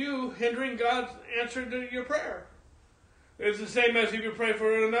why are you hindering God's answer to your prayer? It's the same as if you pray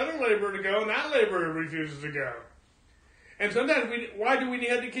for another laborer to go, and that laborer refuses to go. And sometimes, why do we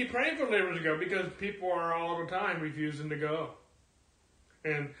have to keep praying for laborers to go? Because people are all the time refusing to go.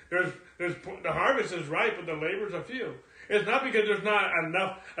 And the harvest is ripe, but the laborers are few. It's not because there's not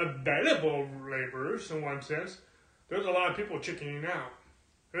enough available laborers in one sense. There's a lot of people chickening out.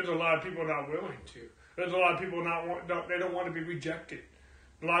 There's a lot of people not willing to. There's a lot of people they don't want to be rejected.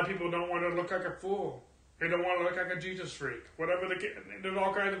 A lot of people don't want to look like a fool. They don't want to look like a Jesus freak. Whatever there's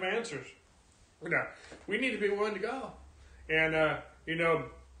all kinds of answers. We need to be willing to go. And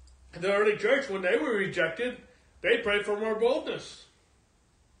the early church, when they were rejected, they prayed for more boldness.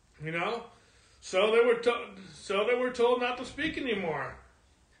 You know, so they were told not to speak anymore.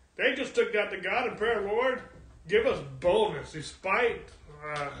 They just took that to God in prayer. Lord, give us boldness, despite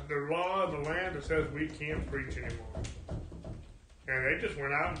the law of the land that says we can't preach anymore. And they just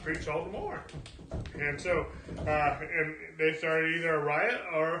went out and preached all the more. And so, and they started either a riot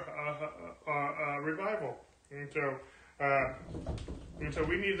or a revival. And so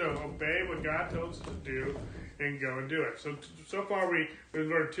we need to obey what God tells us to do and go and do it. So far we've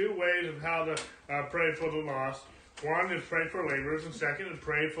learned two ways of how to pray for the lost. One is pray for laborers, and second is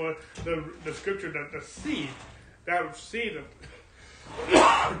pray for the scripture that the seed that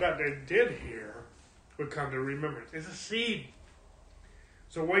they did hear would come to remembrance. It's a seed.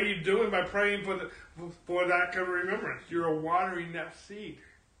 So what are you doing by praying for that kind of remembrance? You're watering that seed.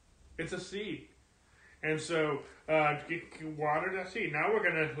 It's a seed. And so water that seed. Now we're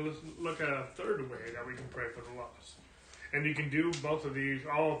going to look at a third way that we can pray for the lost. And you can do all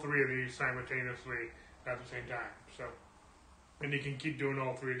three of these simultaneously at the same time. So, and you can keep doing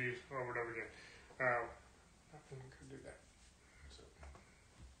all three of these over and over again. I think we could do that. So.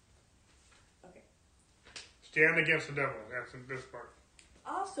 Okay. Stand against the devil. That's in this part.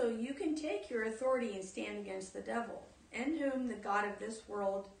 Also, you can take your authority and stand against the devil, in whom the God of this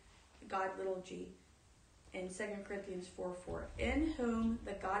world, God little g, in 2 Corinthians 4:4, in whom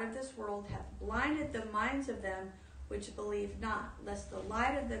the God of this world hath blinded the minds of them which believe not, lest the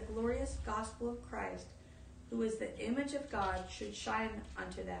light of the glorious gospel of Christ, who is the image of God, should shine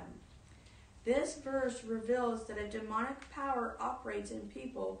unto them. This verse reveals that a demonic power operates in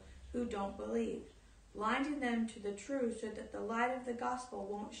people who don't believe, blinding them to the truth so that the light of the gospel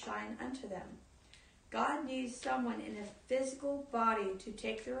won't shine unto them. God needs someone in a physical body to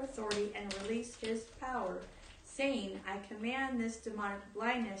take their authority and release His power, saying, I command this demonic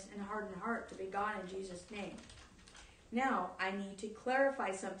blindness and hardened heart to be gone in Jesus' name. Now, I need to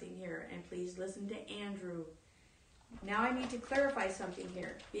clarify something here, and please listen to Andrew. Now I need to clarify something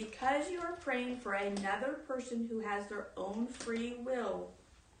here. Because you are praying for another person who has their own free will,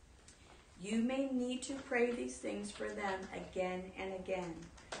 you may need to pray these things for them again and again.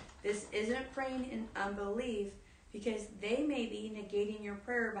 This isn't praying in unbelief, because they may be negating your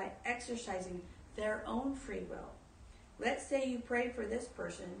prayer by exercising their own free will. Let's say you pray for this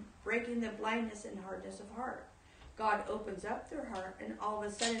person, breaking the blindness and hardness of heart. God opens up their heart, and all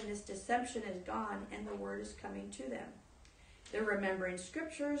of a sudden this deception is gone and the word is coming to them. They're remembering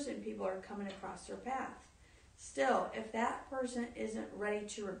scriptures and people are coming across their path. Still, if that person isn't ready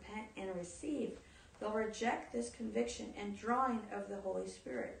to repent and receive, they'll reject this conviction and drawing of the Holy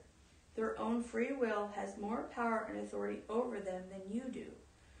Spirit. Their own free will has more power and authority over them than you do.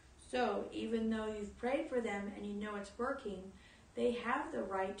 So, even though you've prayed for them and you know it's working, they have the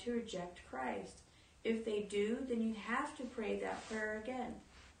right to reject Christ. If they do, then you have to pray that prayer again.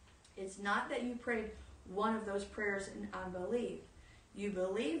 It's not that you prayed one of those prayers in unbelief. You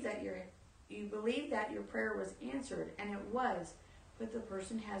believe that your prayer was answered, and it was, but the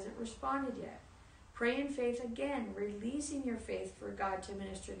person hasn't responded yet. Pray in faith again, releasing your faith for God to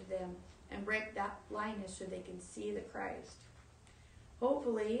minister to them and break that blindness so they can see the Christ.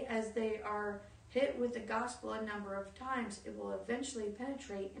 Hopefully, as they are hit with the gospel a number of times, it will eventually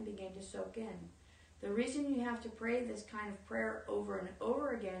penetrate and begin to soak in. The reason you have to pray this kind of prayer over and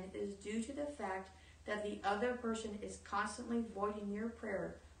over again is due to the fact that the other person is constantly voiding your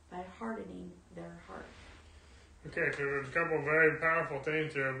prayer by hardening their heart. Okay, so there's a couple of very powerful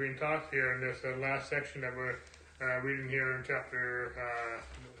things that are being taught here in this last section that we're reading here in chapter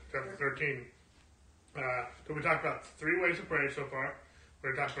 13. So we talked about 3 ways to pray so far.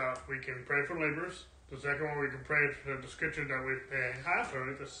 We talked about we can pray for laborers. The second one, we can pray for the scripture that we have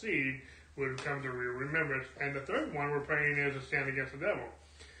heard, the seed, would come to remembrance. And the third one we're praying is to stand against the devil.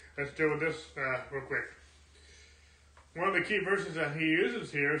 Let's deal with this real quick. One of the key verses that he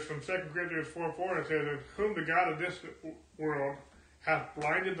uses here is from 2 Corinthians 4:4. It says, "Whom the God of this world hath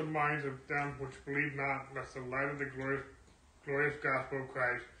blinded the minds of them which believe not, lest the light of the glorious gospel of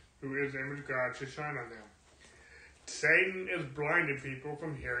Christ, who is the image of God, should shine on them." Satan is blinding people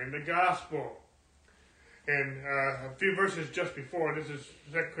from hearing the gospel. And a few verses just before, this is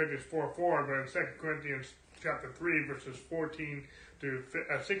 2 Corinthians 4:4, but in 2 Corinthians chapter 3, verses 14 to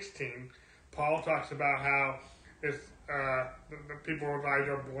 16, Paul talks about how the people's eyes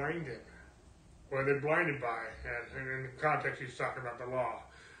are blinded. What are they blinded by? And in the context, he's talking about the law.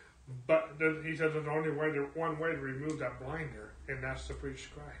 But he says there's only one way to remove that blinder, and that's to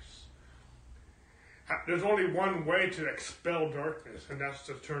preach Christ. There's only one way to expel darkness, and that's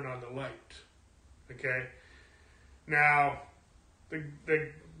to turn on the light. Okay? Now,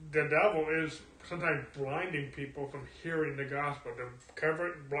 the devil is sometimes blinding people from hearing the gospel.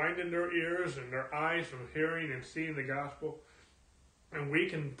 They're blinding their ears and their eyes from hearing and seeing the gospel. And we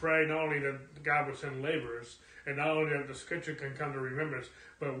can pray not only that God would send laborers, and not only that the scripture can come to remembrance,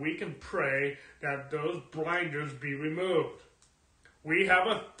 but we can pray that those blinders be removed. We have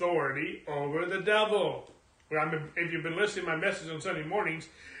authority over the devil. If you've been listening to my message on Sunday mornings,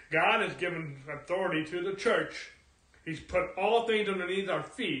 God has given authority to the church. He's put all things underneath our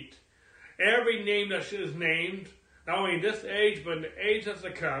feet. Every name that is named, not only in this age, but in the age that's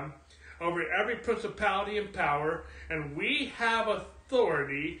to come, over every principality and power, and we have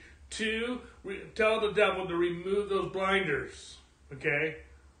authority to tell the devil to remove those blinders. Okay?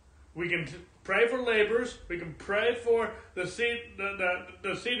 We can pray for laborers. We can pray for the seed,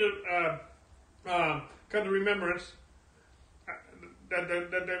 the seed of come to remembrance that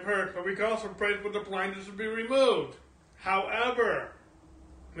they've heard, but we can also pray for the blinders to be removed. However,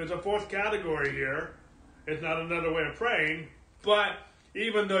 there's a fourth category here. It's not another way of praying, but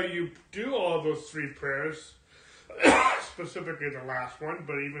even though you do all those 3 prayers, specifically the last one,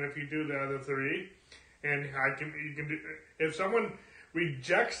 but even if you do the other 3, and you can do, if someone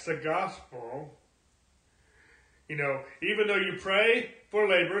rejects the gospel, even though you pray for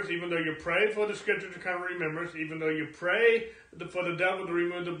laborers, even though you pray for the scripture to come to remembrance, even though you pray for the devil to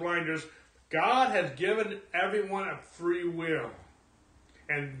remove the blinders, God has given everyone a free will.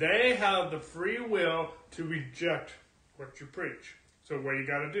 And they have the free will to reject what you preach. So what you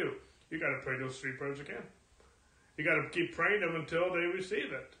got to do? You got to pray those 3 prayers again. You got to keep praying them until they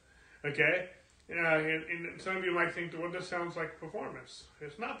receive it. Okay? And some of you might think, well, this sounds like performance.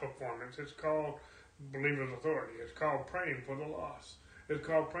 It's not performance. It's called believer's authority. It's called praying for the lost. It's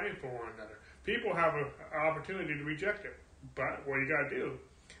called praying for one another. People have an opportunity to reject it. But what you got to do,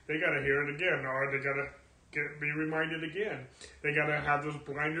 they got to hear it again, or they got to be reminded again. They got to have those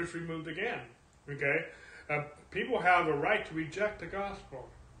blinders removed again. Okay? People have the right to reject the gospel.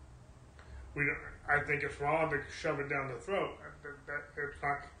 I think it's wrong to shove it down the throat. It's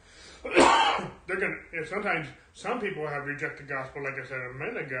not. Sometimes some people have rejected the gospel, like I said a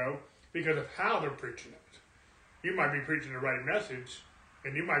minute ago, because of how they're preaching it. You might be preaching the right message,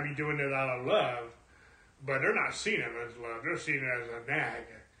 and you might be doing it out of love, but they're not seeing it as love. They're seeing it as a nag.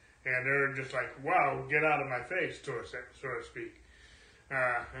 And they're just like, wow, get out of my face, so to speak.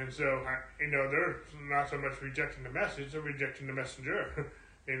 And so, they're not so much rejecting the message, they're rejecting the messenger.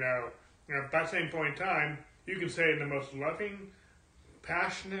 At that same point in time, you can say it in the most loving,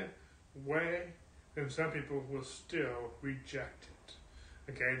 passionate way, and some people will still reject it.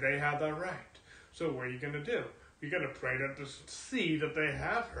 Okay, they have that right. So what are you going to do? You got to pray that the seed that they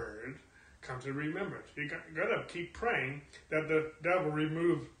have heard comes to remembrance. You got to keep praying that the devil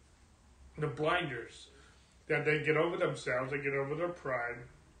remove the blinders, that they get over themselves, they get over their pride.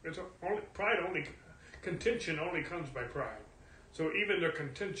 Contention only comes by pride. So even their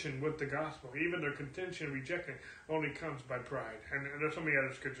contention with the gospel, even their contention rejecting, only comes by pride. And there's so many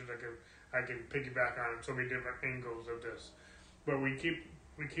other scriptures I can piggyback on, so many different angles of this. But we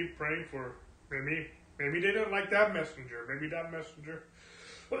keep praying for maybe they didn't like that messenger. Maybe that messenger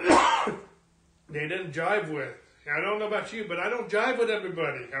they didn't jive with. I don't know about you, but I don't jive with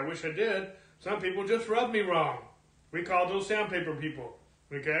everybody. I wish I did. Some people just rub me wrong. We call those sandpaper people.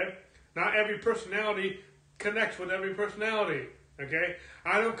 Okay? Not every personality connects with every personality. Okay?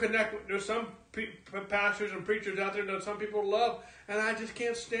 I don't connect with, there's some pastors and preachers out there that some people love, and I just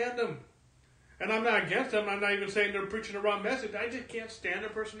can't stand them. And I'm not against them. I'm not even saying they're preaching the wrong message. I just can't stand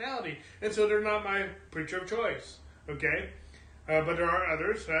their personality. And so they're not my preacher of choice. Okay? But there are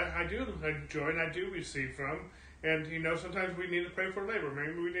others I do enjoy and I do receive from. And, sometimes we need to pray for labor.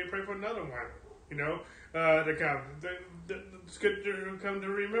 Maybe we need to pray for another one. To come. The scripture come to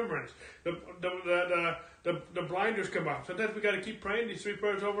remembrance. The blinders come up. Sometimes we got to keep praying these three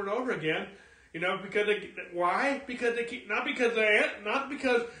prayers over and over again. Because why? Because they keep not because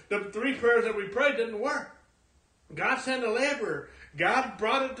the three prayers that we prayed didn't work. God sent a laborer. God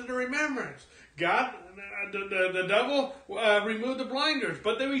brought it to the remembrance. The devil removed the blinders,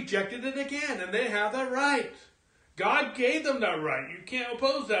 but they rejected it again, and they have that right. God gave them that right. You can't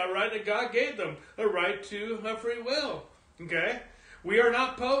oppose that right. That God gave them a right to free will. Okay, we are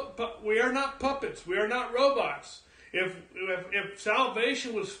not puppets. We are not robots. If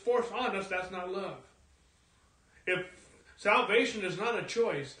salvation was forced on us, that's not love. If salvation is not a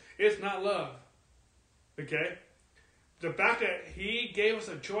choice, it's not love. Okay? The fact that He gave us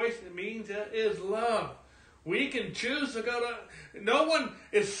a choice, it means that is love. We can choose to go to... No one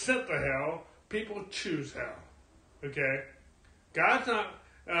is sent to hell. People choose hell. Okay? God's not...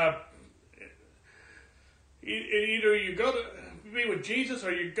 either you go to be with Jesus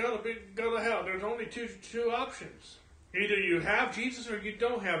or you go to hell. There's only two options. Either you have Jesus or you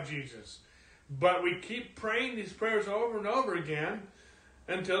don't have Jesus. But we keep praying these prayers over and over again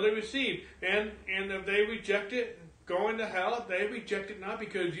until they receive. And if they reject it, going to hell, they reject it not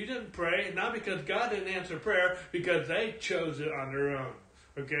because you didn't pray, not because God didn't answer prayer, because they chose it on their own.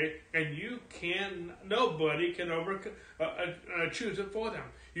 Okay? And nobody can choose it for them.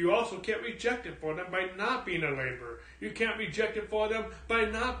 You also can't reject it for them by not being a laborer. You can't reject it for them by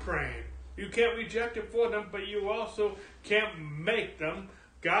not praying. You can't reject it for them, but you also can't make them.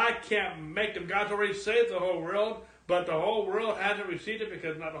 God can't make them. God's already saved the whole world, but the whole world hasn't received it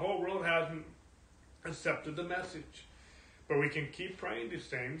because not the whole world hasn't accepted the message. But we can keep praying these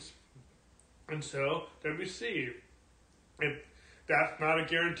things until they receive. That's not a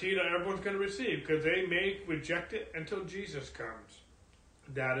guarantee that everyone's going to receive, because they may reject it until Jesus comes.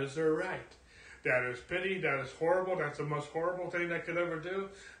 That is their right. That is pity. That is horrible. That's the most horrible thing they could ever do.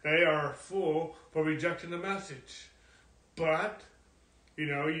 They are a fool for rejecting the message. But,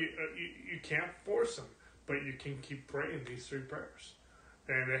 you can't force them. But you can keep praying these three prayers.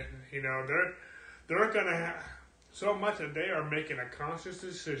 And, they're going to have so much that they are making a conscious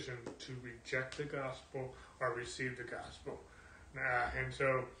decision to reject the gospel or receive the gospel.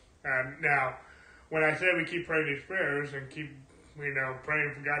 Now, when I say we keep praying these prayers and keep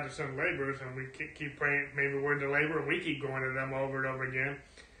praying for God to send laborers, and we keep praying, maybe we're in the labor and we keep going to them over and over again.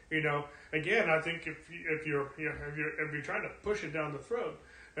 Again, I think if you're trying to push it down the throat,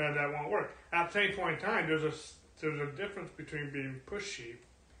 that won't work. At the same point in time, there's a difference between being pushy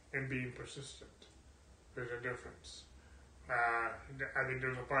and being persistent. There's a difference. I think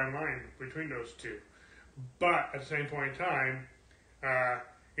there's a fine line between those two. But at the same point in time, I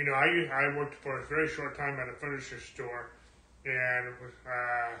worked for a very short time at a furniture store. And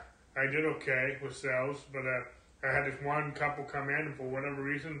I did okay with sales, but I had this one couple come in, and for whatever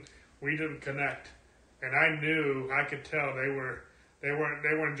reason, we didn't connect. And I could tell they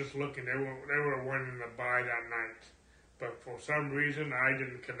weren't just looking; they were wanting to buy that night. But for some reason, I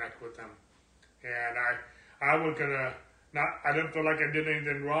didn't connect with them, and I was I didn't feel like I did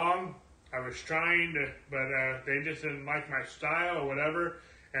anything wrong. I was trying to, but they just didn't like my style or whatever.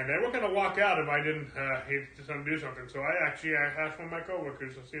 And they were going to walk out if I didn't do something. So I asked one of my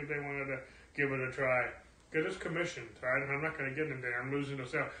coworkers to see if they wanted to give it a try. Because it's commissioned. Right? I'm not going to get anything. I'm losing the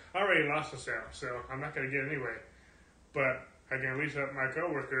sale. I already lost the sale, so I'm not going to get it anyway. But I can at least help my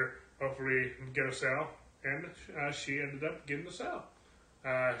coworker hopefully get a sale. And she ended up getting the sale.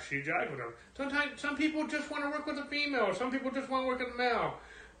 She jived with them. Some people just want to work with a female. Some people just want to work with a male.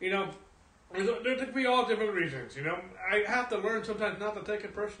 There could be all different reasons, you know. I have to learn sometimes not to take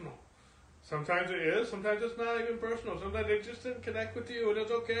it personal. Sometimes it is, sometimes it's not even personal. Sometimes they just didn't connect with you, and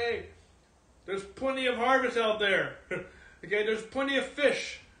it's okay. There's plenty of harvest out there. Okay, there's plenty of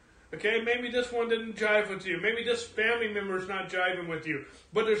fish. Okay, maybe this one didn't jive with you. Maybe this family member is not jiving with you.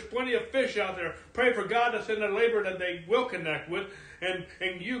 But there's plenty of fish out there. Pray for God to send a labor that they will connect with, and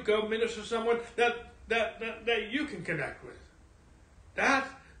you go minister to someone that you can connect with. That's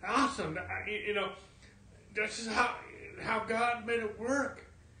awesome. You know, this is how God made it work.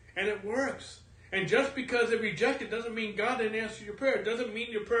 And it works. And just because they reject it doesn't mean God didn't answer your prayer. It doesn't mean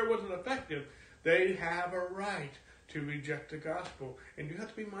your prayer wasn't effective. They have a right to reject the gospel. And you have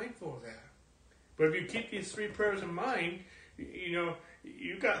to be mindful of that. But if you keep these three prayers in mind, you know,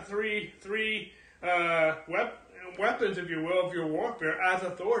 you've got three weapons, if you will, of your warfare. As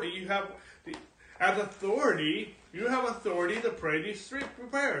authority, you have authority to pray these three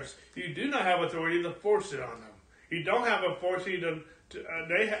prayers. You do not have authority to force it on them. You don't have authority to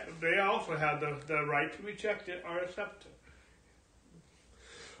they also have the right to reject it or accept it.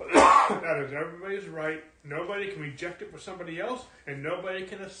 That is everybody's right. Nobody can reject it for somebody else, and nobody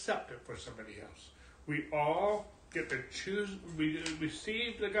can accept it for somebody else. We all get to choose,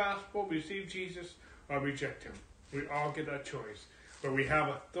 receive the gospel, receive Jesus, or reject him. We all get that choice. But we have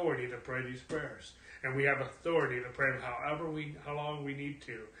authority to pray these prayers. And we have authority to pray them how long we need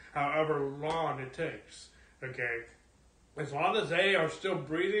to, however long it takes. Okay? As long as they are still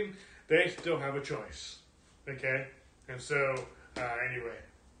breathing, they still have a choice. Okay? And so, anyway.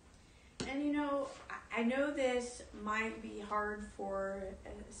 And you know, I know this might be hard for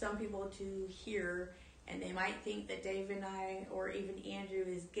some people to hear, and they might think that Dave and I, or even Andrew,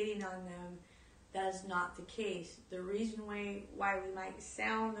 is getting on them. That is not the case. The reason why we might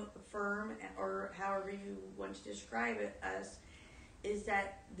sound firm, or however you want to describe us, is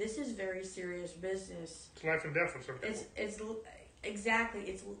that this is very serious business. It's life and death for some people. It's exactly.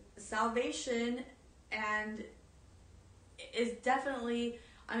 It's salvation, and it's definitely.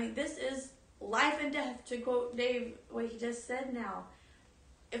 I mean, this is life and death. To quote Dave, what he just said. Now,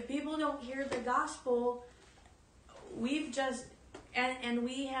 if people don't hear the gospel, we've just and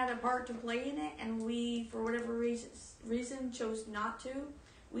we had a part to play in it, and we, for whatever reason, chose not to.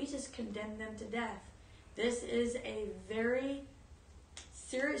 We just condemned them to death. This is a very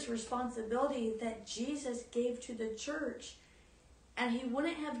serious responsibility that Jesus gave to the church. And he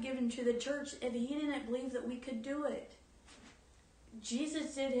wouldn't have given to the church if he didn't believe that we could do it.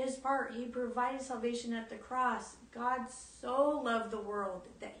 Jesus did his part. He provided salvation at the cross. God so loved the world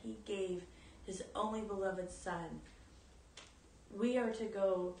that he gave his only beloved Son. We are to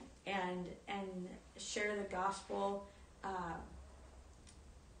go and share the gospel. And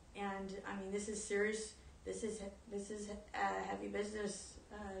I mean, this is serious. This is heavy business,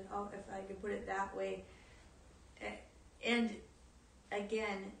 if I could put it that way. And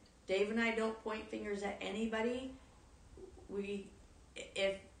again, Dave and I don't point fingers at anybody.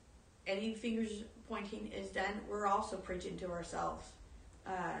 If any fingers pointing is done, we're also preaching to ourselves.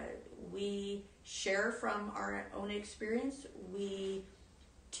 We share from our own experience. We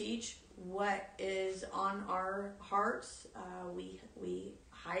teach what is on our hearts. We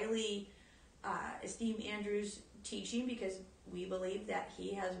highly esteem Andrew's teaching because we believe that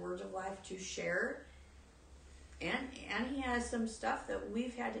he has words of life to share, and he has some stuff that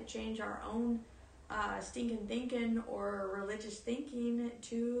we've had to change our own stinking thinking or religious thinking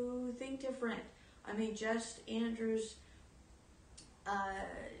to think different. I mean, just Andrew's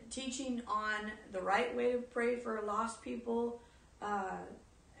teaching on the right way to pray for lost people,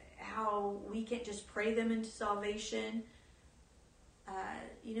 how we can't just pray them into salvation.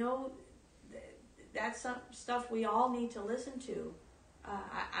 That's some stuff we all need to listen to.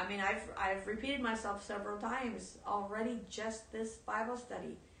 I mean, I've repeated myself several times already. Just this Bible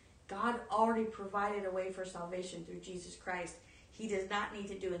study, God already provided a way for salvation through Jesus Christ. He does not need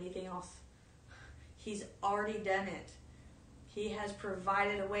to do anything else. He's already done it. He has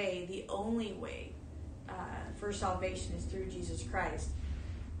provided a way. The only way for salvation is through Jesus Christ.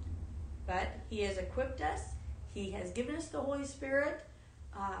 But he has equipped us. He has given us the Holy Spirit.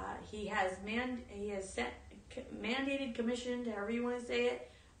 He has mandated, commissioned, however you want to say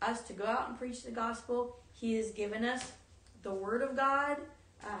it, us to go out and preach the gospel. He has given us the Word of God.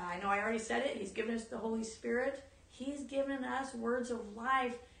 I know I already said it. He's given us the Holy Spirit. He's given us words of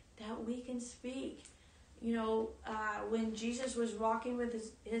life that we can speak. You know, when Jesus was walking with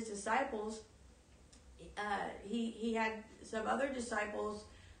his disciples, he had some other disciples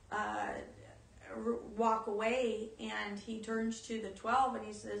walk away, and he turns to the 12 and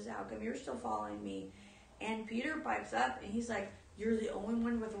he says, "How come you're still following me?" And Peter pipes up and he's like, You're the only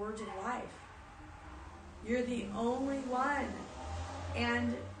one with words of life. You're the only one.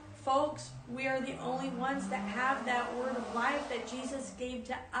 And folks, we are the only ones that have that word of life that Jesus gave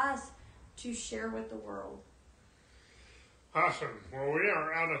to us to share with the world. Awesome. Well, we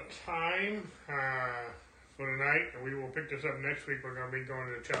are out of time for tonight, and we will pick this up next week. We're going to be going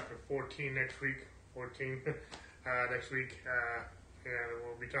to chapter 14 next week. 14 next week. And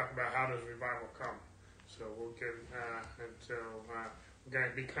we'll be talking about how does revival come. So we'll get, we're going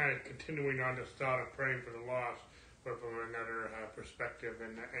to be kind of continuing on this thought of praying for the lost, but from another perspective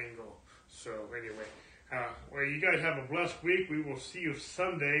and angle. So anyway, well, you guys have a blessed week. We will see you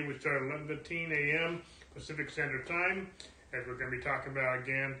Sunday. We start at 11:15 a.m. Pacific Standard Time, as we're going to be talking about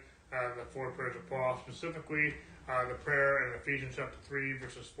again the 4 prayers of Paul, specifically the prayer in Ephesians chapter 3,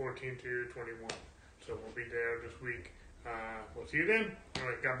 verses 14 to 21. So we'll be there this week. We'll see you then. All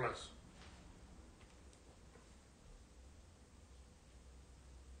right, God bless.